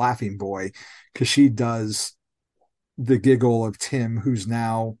 credited as the laughing boy, because she does the giggle of Tim, who's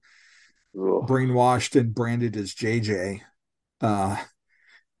now brainwashed and branded as JJ.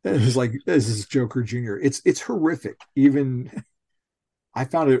 It's like this is Joker Jr. It's horrific. Even I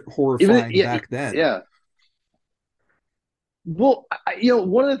found it horrifying back then. Yeah. Well,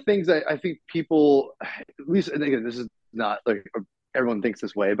 one of the things I think people, at least, and again, this is not like everyone thinks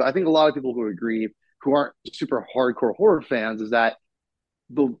this way, but I think a lot of people who agree, who aren't super hardcore horror fans, is that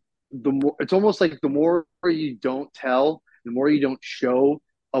the the more it's almost like the more you don't tell, the more you don't show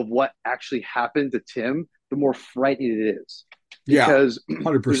of what actually happened to Tim, the more frightening it is. Yeah, Because there's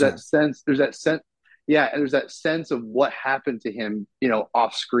 100%. that sense, yeah, and there's that sense of what happened to him,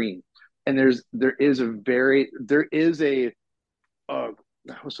 off screen. And there is a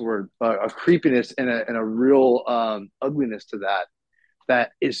what's the word, a creepiness and a real ugliness to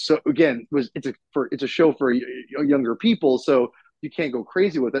that is so, again, it's a show for younger people, so you can't go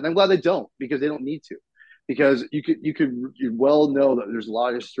crazy with it. And I'm glad they don't, because they don't need to, because you well know that there's a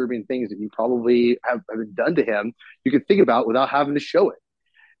lot of disturbing things that you probably have been done to him, you could think about without having to show it.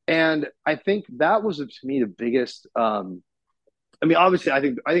 And I think that was, to me, the biggest. I mean, obviously, I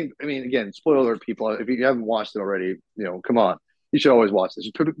mean, again, spoiler alert, people. If you haven't watched it already, come on, you should always watch this.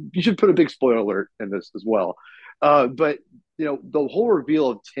 You should put a big spoiler alert in this as well. But the whole reveal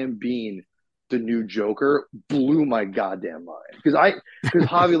of Tim being the new Joker blew my goddamn mind, because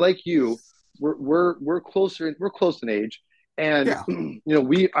Javi, like you, we're close in age, and Yeah.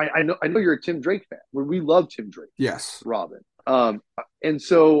 I know you're a Tim Drake fan. We love Tim Drake, Yes. Robin. And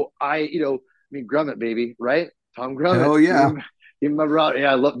so I mean, Grummett, baby, right? Tom Grummett. Hell yeah. Even my Robin.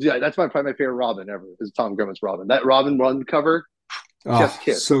 Yeah, that's probably my favorite Robin ever, is Tom Grummett's Robin. That Robin Run cover, chef's Oh,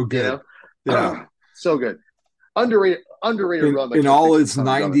 kiss. so good. Yeah. So good. Underrated run. In all its Tom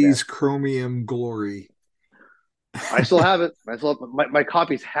Grummett, 90s chromium glory. I still have it. My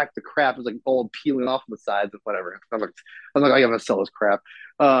copy's hacked to crap. It's like all peeling off on the sides and whatever. I'm like, I gotta sell this crap.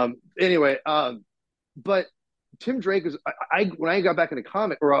 Anyway, but Tim Drake is. When I got back into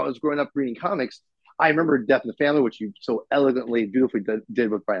comic, or I was growing up reading comics, I remember Death in the Family, which you so elegantly, beautifully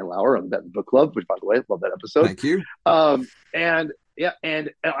did with Brian Lauer on the Death Book Club, which, by the way, love that episode. Thank you. And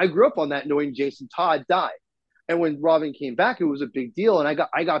I grew up on that, knowing Jason Todd died. And when Robin came back, it was a big deal. And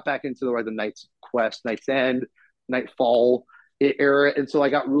I got back into the Knight's Quest, Knight's End, Nightfall era. And so I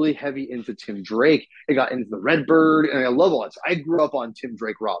got really heavy into Tim Drake. I got into the Redbird, and I love all that. I grew up on Tim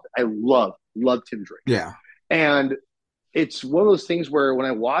Drake Robin. I love Tim Drake. Yeah. And it's one of those things where when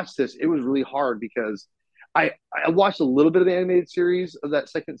I watched this, it was really hard, because I watched a little bit of the animated series of that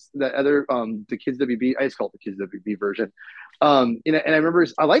other the Kids WB. I just call it the Kids WB version. And I remember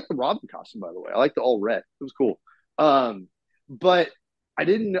I liked the Robin costume, by the way. I liked the all red. It was cool. But I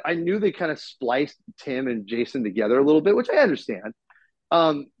knew they kind of spliced Tim and Jason together a little bit, which I understand.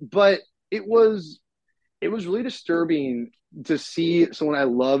 But it was really disturbing to see someone I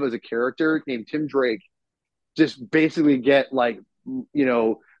love as a character named Tim Drake just basically get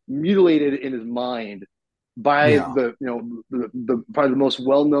mutilated in his mind by the probably the most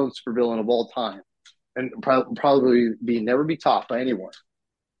well-known supervillain of all time, and probably never be topped by anyone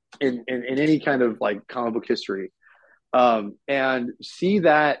in any kind of comic book history. And see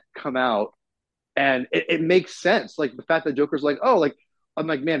that come out, and it makes sense. Like the fact that Joker's I'm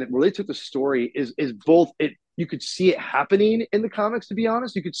like, man, it really took the story is both it. You could see it happening in the comics, to be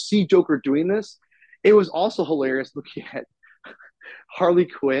honest. You could see Joker doing this. It was also hilarious looking at Harley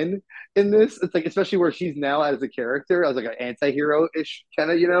Quinn in this. It's like, especially where she's now as a character, as an anti-hero-ish kind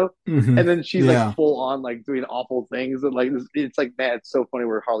of, Mm-hmm. and then she's full on doing awful things, and it's like, man, it's so funny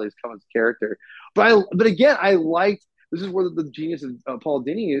where Harley's come as a character. But again, I liked, this is where the genius of Paul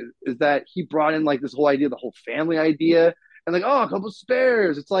Dini is that he brought in this whole idea, the whole family idea, and a couple of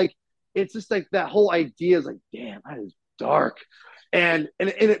spares. It's just that whole idea is damn, that is dark.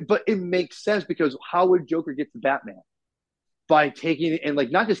 But it makes sense, because how would Joker get to Batman? By taking and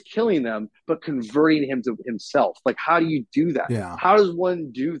not just killing them, but converting him to himself. How do you do that? Yeah. How does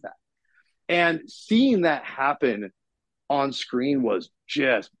one do that? And seeing that happen on screen was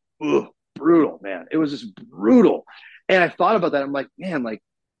just brutal, man. It was just brutal. And I thought about that. I'm like, man,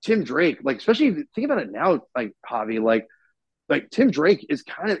 Tim Drake, especially think about it now, Javi, Tim Drake is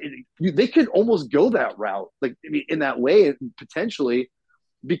kind of, they could almost go that route, in that way, potentially,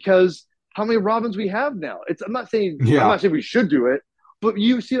 because how many Robins we have now. I'm not saying we should do it, but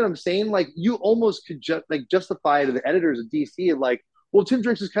you see what I'm saying? You almost could justify to the editors of DC, well, Tim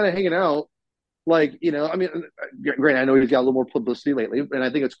Drake's just kind of hanging out. I mean, granted, I know he's got a little more publicity lately, and I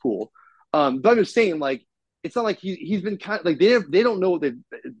think it's cool. But I'm just saying, it's not like he's been kind of they don't know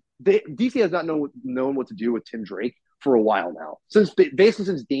DC has not known what to do with Tim Drake for a while now, since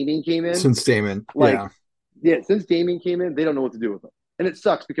Damian came in. Since Damon, since Damian came in, they don't know what to do with him, and it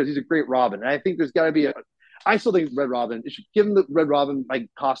sucks, because he's a great Robin. And I think there's got to be I still think Red Robin. It should give him the Red Robin like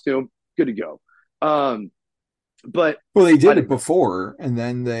costume. Good to go. But well, they did it before, and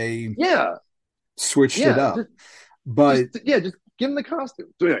then they switched it up. Just give him the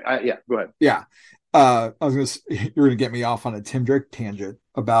costume. So anyway, go ahead. Yeah. I was going to, you're going to get me off on a Tim Drake tangent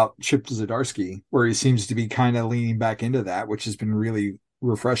about Chip Zdarsky, where he seems to be kind of leaning back into that, which has been really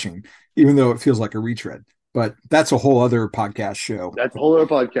refreshing, even though it feels like a retread. But that's a whole other podcast show. That's a whole other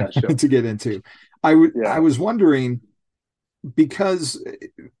podcast show to get into. I was wondering, because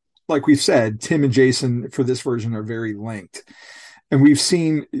like we've said, Tim and Jason for this version are very linked. And we've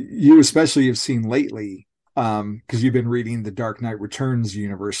seen, you especially have seen lately, because you've been reading the Dark Knight Returns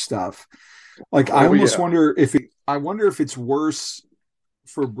universe stuff. Like, I almost wonder if it's worse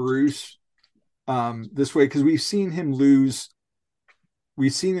for Bruce this way, because we've seen him lose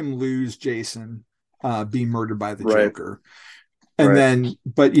Jason being murdered by the Joker. And then,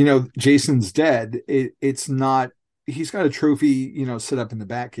 but Jason's dead. It's not, he's got a trophy, set up in the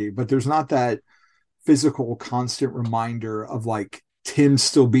Batcave, but there's not that physical constant reminder of like Tim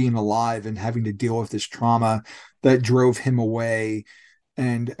still being alive and having to deal with this trauma that drove him away.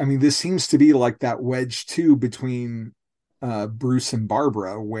 And I mean, this seems to be like that wedge too between Bruce and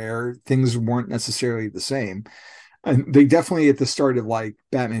Barbara, where things weren't necessarily the same. And they definitely, at the start of like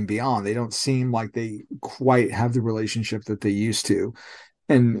Batman Beyond, they don't seem like they quite have the relationship that they used to.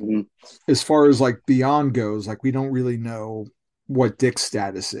 And as far as like Beyond goes, like we don't really know what Dick's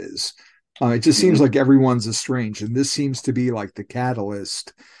status is. It just seems like everyone's estranged, and this seems to be like the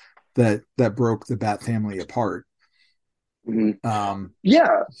catalyst that broke the Bat family apart. So in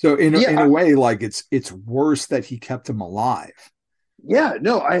a way, like it's worse that he kept him alive. Yeah,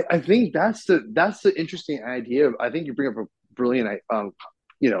 no, I think that's the interesting idea. I think you bring up a brilliant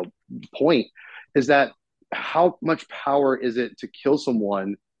point, is that how much power is it to kill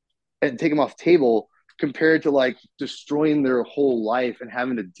someone and take them off the table compared to like destroying their whole life and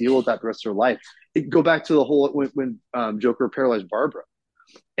having to deal with that the rest of their life. Go back to the whole when Joker paralyzed Barbara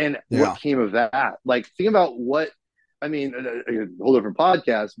and what came of that. Like, think about what, I mean, a whole different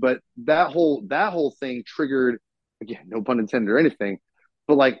podcast, but that whole thing triggered, again, no pun intended or anything,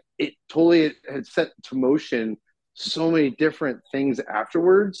 but like it totally had set to motion so many different things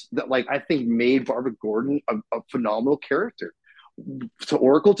afterwards that like I think made Barbara Gordon a phenomenal character, to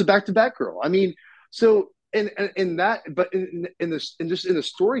Oracle to Batgirl. I mean, so in that, but in the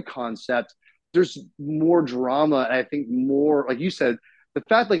story concept, there's more drama, and I think more, like you said, the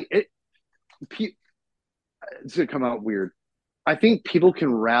fact like it's gonna come out weird. I think people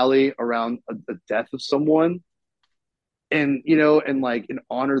can rally around the death of someone, and and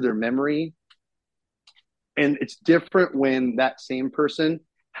honor their memory. And it's different when that same person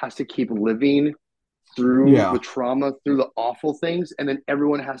has to keep living through the trauma, through the awful things, and then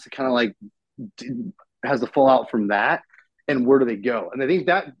everyone has to kind of like has the fallout from that. And where do they go? And I think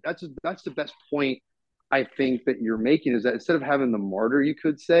that's the best point I think that you're making, is that instead of having the martyr, you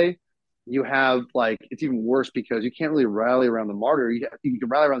could say, you have like, it's even worse because you can't really rally around the martyr. You can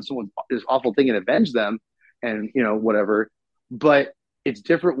rally around someone, this awful thing, and avenge them, and whatever. But it's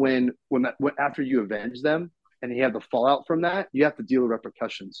different when after you avenge them and you have the fallout from that, you have to deal with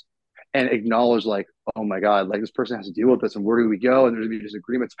repercussions and acknowledge like, oh my God, like this person has to deal with this, and where do we go? And there's gonna be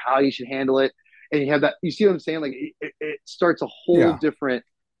disagreements of how you should handle it. And you have that, you see what I'm saying? Like it starts a whole different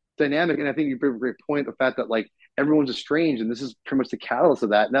dynamic. And I think you bring a great point, the fact that like everyone's estranged, and this is pretty much the catalyst of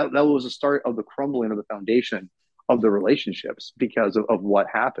that. And that was the start of the crumbling of the foundation of the relationships because of what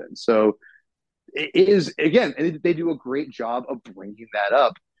happened. So it is, again, and they do a great job of bringing that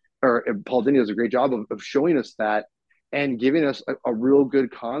up, or Paul Dini does a great job of showing us that and giving us a real good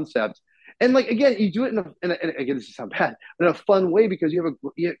concept. And like, again, you do it in a again, this is sound bad, in a fun way, because you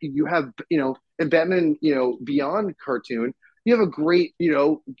have in Batman, Beyond cartoon, you have a great,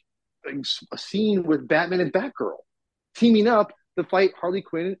 a scene with Batman and Batgirl teaming up to fight Harley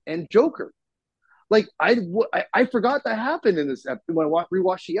Quinn and Joker. Like I forgot that happened in this episode when I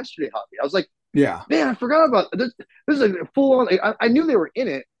rewatched it yesterday, Javi. I was like, man, I forgot about this. This is a full on. I knew they were in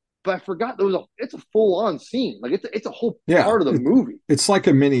it, but I forgot it's a full on scene. Like it's a whole part of the movie. It's like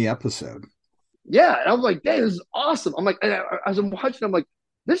a mini episode. Yeah, and I was like, dang, this is awesome. I'm like, as I'm watching, I'm like,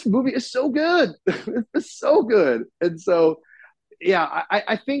 this movie is so good. It's so good. And so, yeah,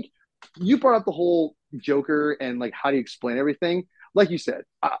 I think you brought up the whole Joker and like how do you explain everything. Like you said,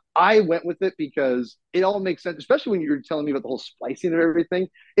 I went with it because it all makes sense, especially when you're telling me about the whole splicing of everything.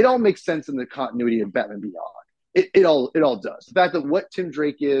 It all makes sense in the continuity of Batman Beyond. It all does. The fact that what Tim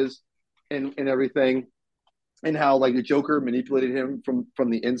Drake is and everything, and how like the Joker manipulated him from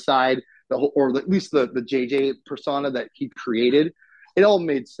the inside, or at least the JJ persona that he created, it all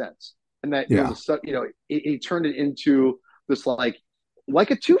made sense. and that it Yeah. was he turned it into this like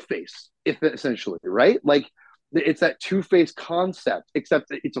a Two-Face, if essentially, right? Like it's that Two-Face concept, except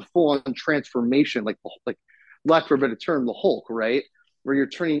that it's a full-on transformation, like lack for a better term, the Hulk, right? Where you're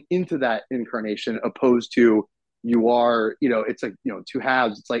turning into that incarnation, opposed to you are, it's like, two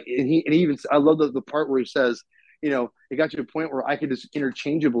halves. It's like, and he even, I love the part where he says, it got to a point where I could just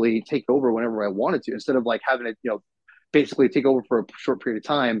interchangeably take over whenever I wanted to, instead of like having it, basically take over for a short period of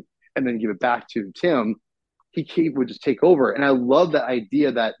time and then give it back to Tim. He would just take over. And I love that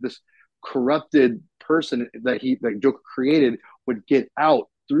idea that this corrupted person that Joker created would get out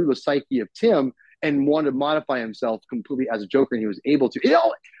through the psyche of Tim and want to modify himself completely as a Joker, and he was able to.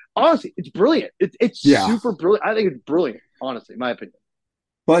 Honestly, it's brilliant. It's super brilliant. I think it's brilliant, honestly, in my opinion.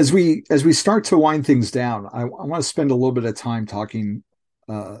 Well, as we start to wind things down, I want to spend a little bit of time talking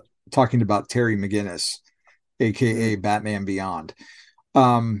about Terry McGinnis, aka Batman Beyond.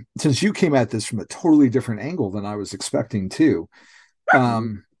 Since you came at this from a totally different angle than I was expecting to,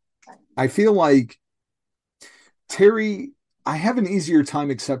 I feel like Terry, I have an easier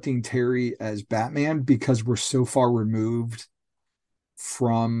time accepting Terry as Batman because we're so far removed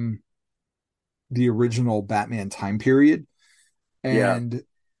from the original Batman time period. And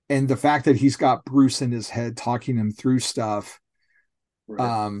the fact that he's got Bruce in his head talking him through stuff,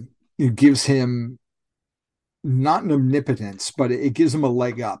 it gives him not an omnipotence, but it gives him a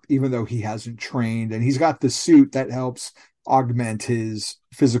leg up, even though he hasn't trained. And he's got the suit that helps augment his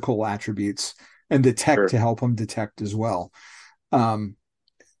physical attributes and the tech to help him detect as well. But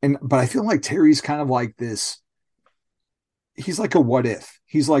I feel like Terry's kind of like this. He's like a what if.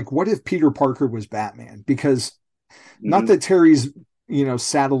 He's like, what if Peter Parker was Batman? Because not that Terry's,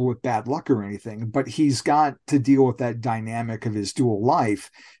 saddled with bad luck or anything, but he's got to deal with that dynamic of his dual life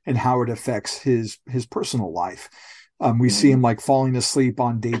and how it affects his personal life. We see him like falling asleep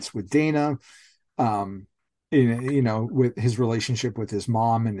on dates with Dana, with his relationship with his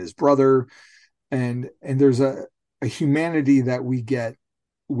mom and his brother. And there's a humanity that we get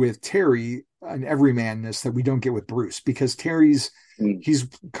with Terry, an everymanness that we don't get with Bruce, because Terry's he's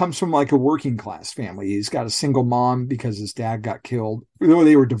comes from like a working class family. He's got a single mom because his dad got killed. Though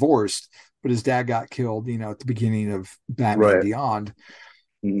they were divorced, but his dad got killed, at the beginning of Batman Beyond.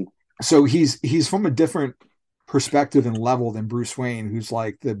 So he's from a different perspective and level than Bruce Wayne, who's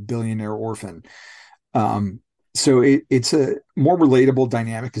like the billionaire orphan. So it's a more relatable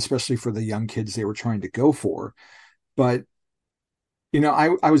dynamic, especially for the young kids they were trying to go for. But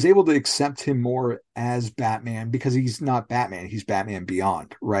I was able to accept him more as Batman because he's not Batman. He's Batman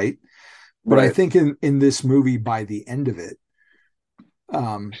Beyond, right? But I think in this movie, by the end of it,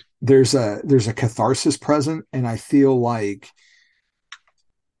 there's a catharsis present, and I feel like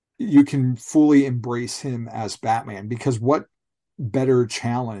you can fully embrace him as Batman, because what better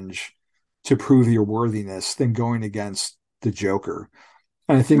challenge to prove your worthiness than going against the Joker?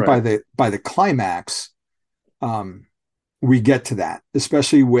 And I think by the climax, we get to that,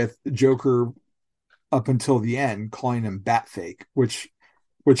 especially with Joker up until the end calling him Batfake, which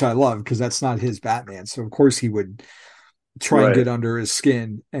I love because that's not his Batman. So of course he would try and get under his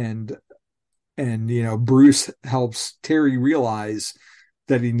skin, and Bruce helps Terry realize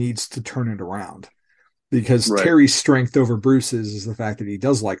that he needs to turn it around, because Terry's strength over Bruce's is the fact that he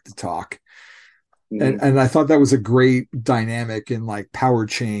does like to talk. And I thought that was a great dynamic and like power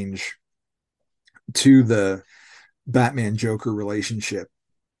change to the Batman Joker relationship,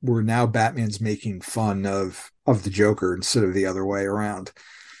 where now Batman's making fun of the Joker instead of the other way around.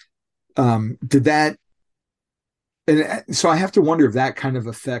 Did that, and so I have to wonder if that kind of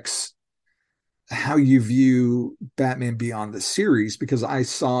affects how you view Batman Beyond the series, because I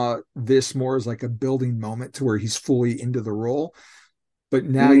saw this more as like a building moment to where he's fully into the role. But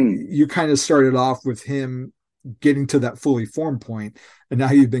now you kind of started off with him getting to that fully formed point, and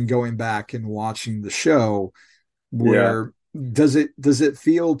now you've been going back and watching the show. Where does it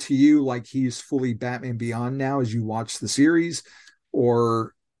feel to you like he's fully Batman Beyond now as you watch the series,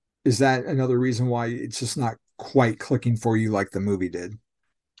 or is that another reason why it's just not quite clicking for you like the movie did?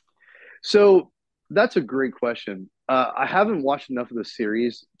 So that's a great question. I haven't watched enough of the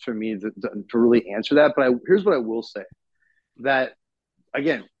series for me to really answer that, but here's what I will say: that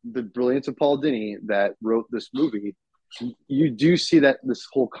again, the brilliance of Paul Dini that wrote this movie, you do see that this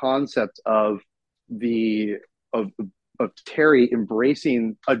whole concept of Terry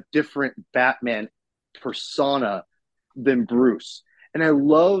embracing a different Batman persona than Bruce. And I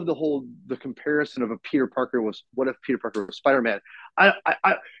love the comparison of a Peter Parker was what if Peter Parker was Spider-Man.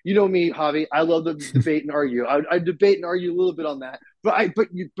 You know me, Javi. I love to debate and argue. I debate and argue a little bit on that, but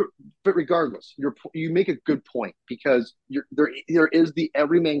regardless, you make a good point because there is the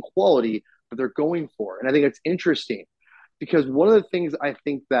everyman quality that they're going for, and I think it's interesting because one of the things I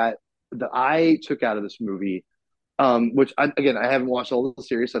think that I took out of this movie, which I haven't watched all the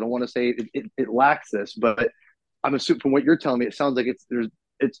series, so I don't want to say it lacks this, but I'm assuming from what you're telling me, it sounds like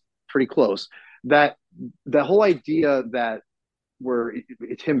it's pretty close. That whole idea that where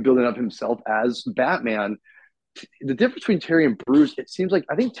it's him building up himself as Batman. The difference between Terry and Bruce, it seems like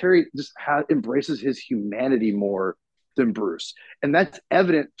I think Terry just embraces his humanity more than Bruce, and that's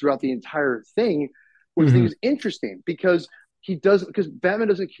evident throughout the entire thing, which I think is interesting because Batman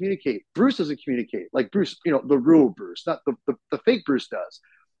doesn't communicate, Bruce doesn't communicate like Bruce, the real Bruce, not the fake Bruce does.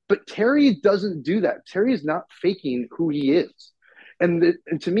 But Terry doesn't do that. Terry is not faking who he is, and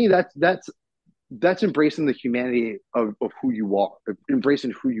to me, that's embracing the humanity of who you are,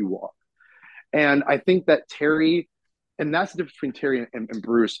 embracing who you are. And I think that Terry, and that's the difference between Terry and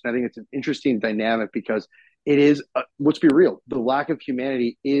Bruce. And I think it's an interesting dynamic because it is, let's be real, the lack of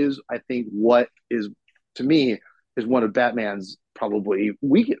humanity is, I think, what is, to me, is one of Batman's probably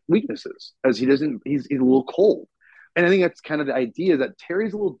weaknesses, as he's a little cold. And I think that's kind of the idea that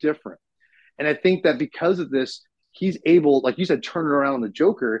Terry's a little different. And I think that because of this, he's able, like you said, turn it around on the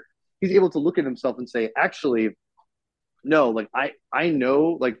Joker. He's able to look at himself and say, actually, no, like I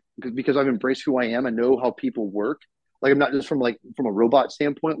know, like, because I've embraced who I am. I know how people work. Like, I'm not just from a robot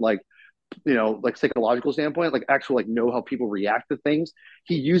standpoint, like, like psychological standpoint, like actual, like know how people react to things.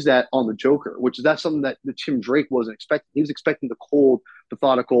 He used that on the Joker, that's something that the Tim Drake wasn't expecting. He was expecting the cold,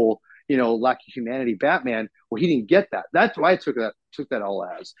 methodical, lack of humanity Batman. Well, he didn't get that. That's why I took that all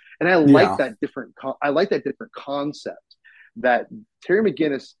as. And I like that different. I like that different concept that Terry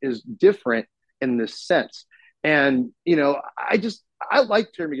McGinnis is different in this sense. And I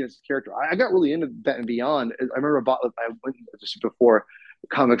like Terry McGinnis' character. I got really into Batman Beyond. I remember I went just before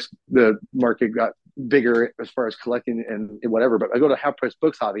comics, the market got bigger as far as collecting and whatever. But I go to Half Price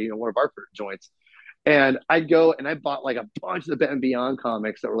Books Hobby, one of our joints, and I'd go and I bought like a bunch of the Batman Beyond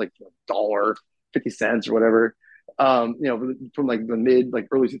comics that were like $1.50 or whatever. From like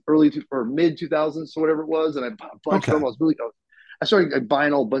the early or mid 2000s, so whatever it was, and I bought a bunch of them. I started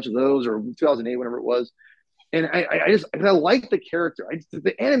buying a bunch of those, or 2008, whatever it was. And I like the character.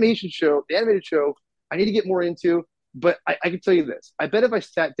 The animated show, I need to get more into. But I can tell you this: I bet if I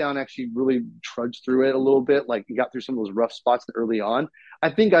sat down, actually, really trudged through it a little bit, like got through some of those rough spots early on, I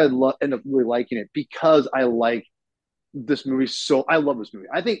think I'd end up really liking it because I like this movie. So I love this movie.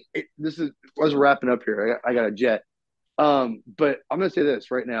 I think this is. As we're wrapping up here, I got a jet. But I'm going to say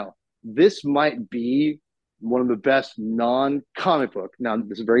this right now: this might be one of the best non-comic book. Now,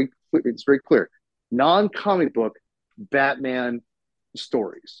 it's very clear. Non-comic book Batman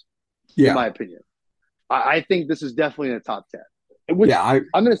stories, in my opinion. I think this is definitely in the top 10. I'm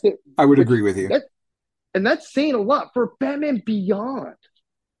going to say I would agree with you. That's saying a lot for Batman Beyond.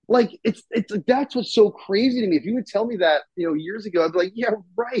 Like it's that's what's so crazy to me. If you would tell me that years ago, I'd be like, yeah,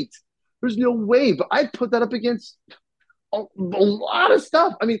 right. There's no way. But I'd put that up against a lot of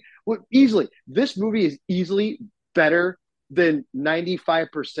stuff. I mean, easily this movie is easily better than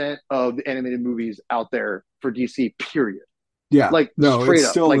 95% of the animated movies out there for DC. Period. Yeah, like no, it's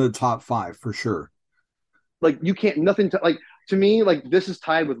up. still in the top 5 for sure. Like you can't to me, like this is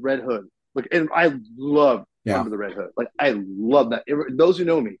tied with Red Hood. Like, and I love Under the Red Hood. Like I love that. Those who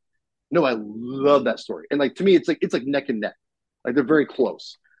know me know I love that story. And like to me, it's like neck and neck. Like they're very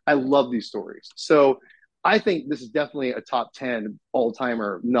close. I love these stories. So I think this is definitely a top 10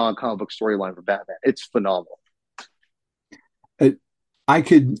 all-timer non-comic book storyline for Batman. It's phenomenal. I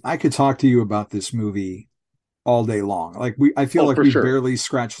could talk to you about this movie all day long. Like I feel like we barely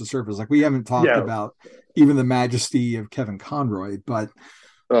scratched the surface. Like we haven't talked about even the majesty of Kevin Conroy, but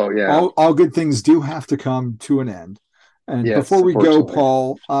all good things do have to come to an end. And before we go,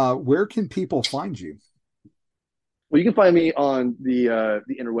 Paul, where can people find you? Well, you can find me on the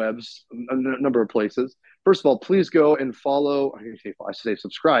interwebs, a number of places. First of all, please go and follow. I should say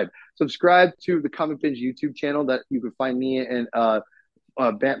subscribe. Subscribe to the Comic Binge YouTube channel that you can find me and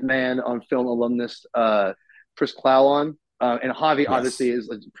Batman on Film alumnus Chris Clow on. And Javi obviously is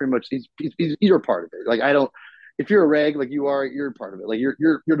like pretty much he's a part of it. Like I don't. If you're a reg like you are, you're part of it. Like you're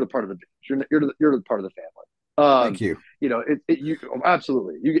the part of the binge. You're the part of the family. Thank you. You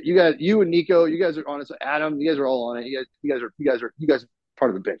absolutely. You and Nico, you guys are on it. So Adam, you guys are all on it. You guys are part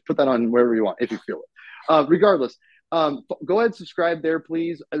of the binge. Put that on wherever you want if you feel it. Regardless, go ahead and subscribe there,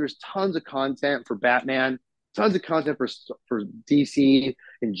 please. There's tons of content for Batman. tons of content for DC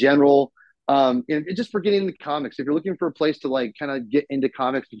in general. And just for getting into comics. If you're looking for a place to like kind of get into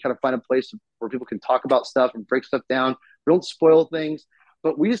comics and kind of find a place where people can talk about stuff and break stuff down, we don't spoil things,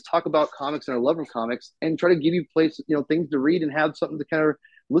 but we just talk about comics and our love of comics and try to give you places, things to read and have something to kind of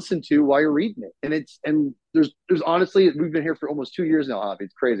listen to while you're reading it. And there's honestly, we've been here for almost 2 years now, Javi.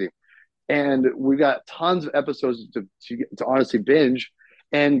 It's crazy. And we've got tons of episodes to honestly binge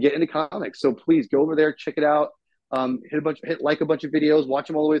and get into comics. So please go over there, check it out. Hit like a bunch of videos, watch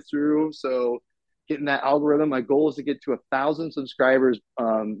them all the way through. So getting that algorithm, my goal is to get to 1,000 subscribers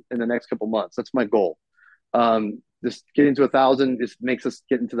in the next couple months. That's my goal. Just getting to 1,000 just makes us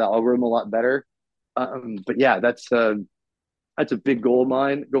get into the algorithm a lot better. But yeah, that's a big goal of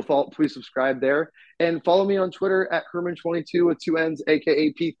mine. Go follow, please subscribe there, and follow me on Twitter at Herman22 with 2 N's,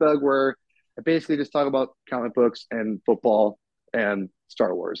 aka P Thug, where I basically just talk about comic books and football and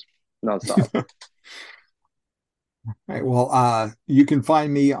Star Wars nonstop. All right. Well, you can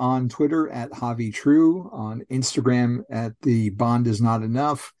find me on Twitter at Javi True, on Instagram at The Bond Is Not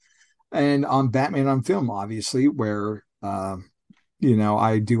Enough, and on Batman on Film, obviously, where I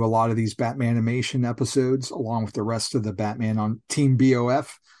do a lot of these Batman animation episodes along with the rest of the Batman on Team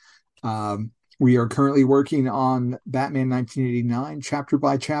BOF. We are currently working on Batman 1989 chapter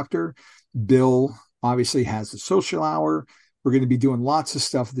by chapter. Bill obviously has the social hour. We're going to be doing lots of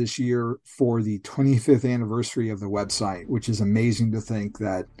stuff this year for the 25th anniversary of the website, which is amazing to think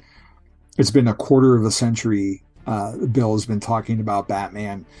that it's been a quarter of a century. Bill has been talking about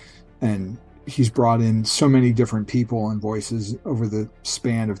Batman, and he's brought in so many different people and voices over the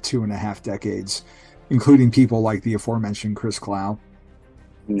span of 2.5 decades, including people like the aforementioned Chris Clow.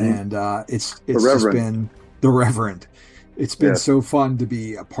 Mm-hmm. And it's just been the Reverend. It's been so fun to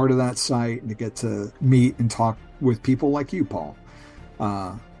be a part of that site and to get to meet and talk with people like you, Paul.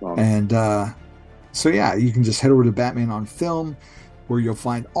 So yeah, you can just head over to Batman on Film, where you'll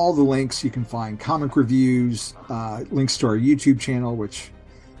find all the links. You can find comic reviews, links to our YouTube channel, which,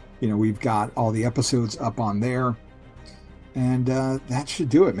 we've got all the episodes up on there. And that should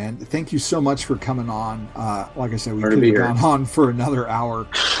do it, man. Thank you so much for coming on. Like I said, we could have gone on for another hour,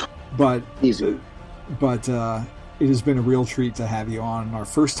 but easy. But it has been a real treat to have you on our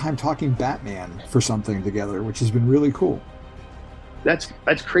first time talking Batman for something together, which has been really cool. That's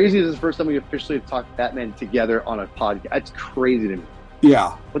crazy. This is the first time we officially have talked Batman together on a podcast. That's crazy to me.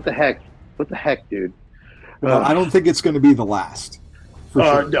 Yeah. What the heck, dude? Well, I don't think it's going to be the last. For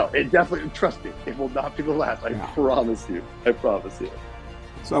sure. No, it definitely, trust me, it will not be the last. I promise you.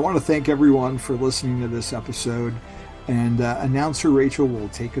 So I want to thank everyone for listening to this episode, and announcer Rachel will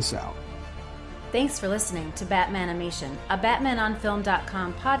take us out. Thanks for listening to Batmanimation, a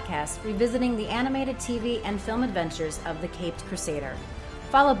BatmanOnFilm.com podcast revisiting the animated TV and film adventures of the Caped Crusader.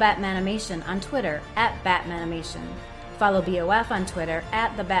 Follow Batmanimation on Twitter at Batmanimation. Follow BOF on Twitter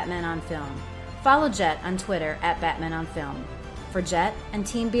at The Batman on Film. Follow Jet on Twitter at Batman on Film. For Jet and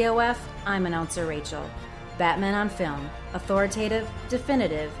Team BOF, I'm announcer Rachel. Batman on Film, authoritative,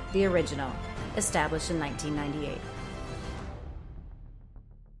 definitive, the original, established in 1998.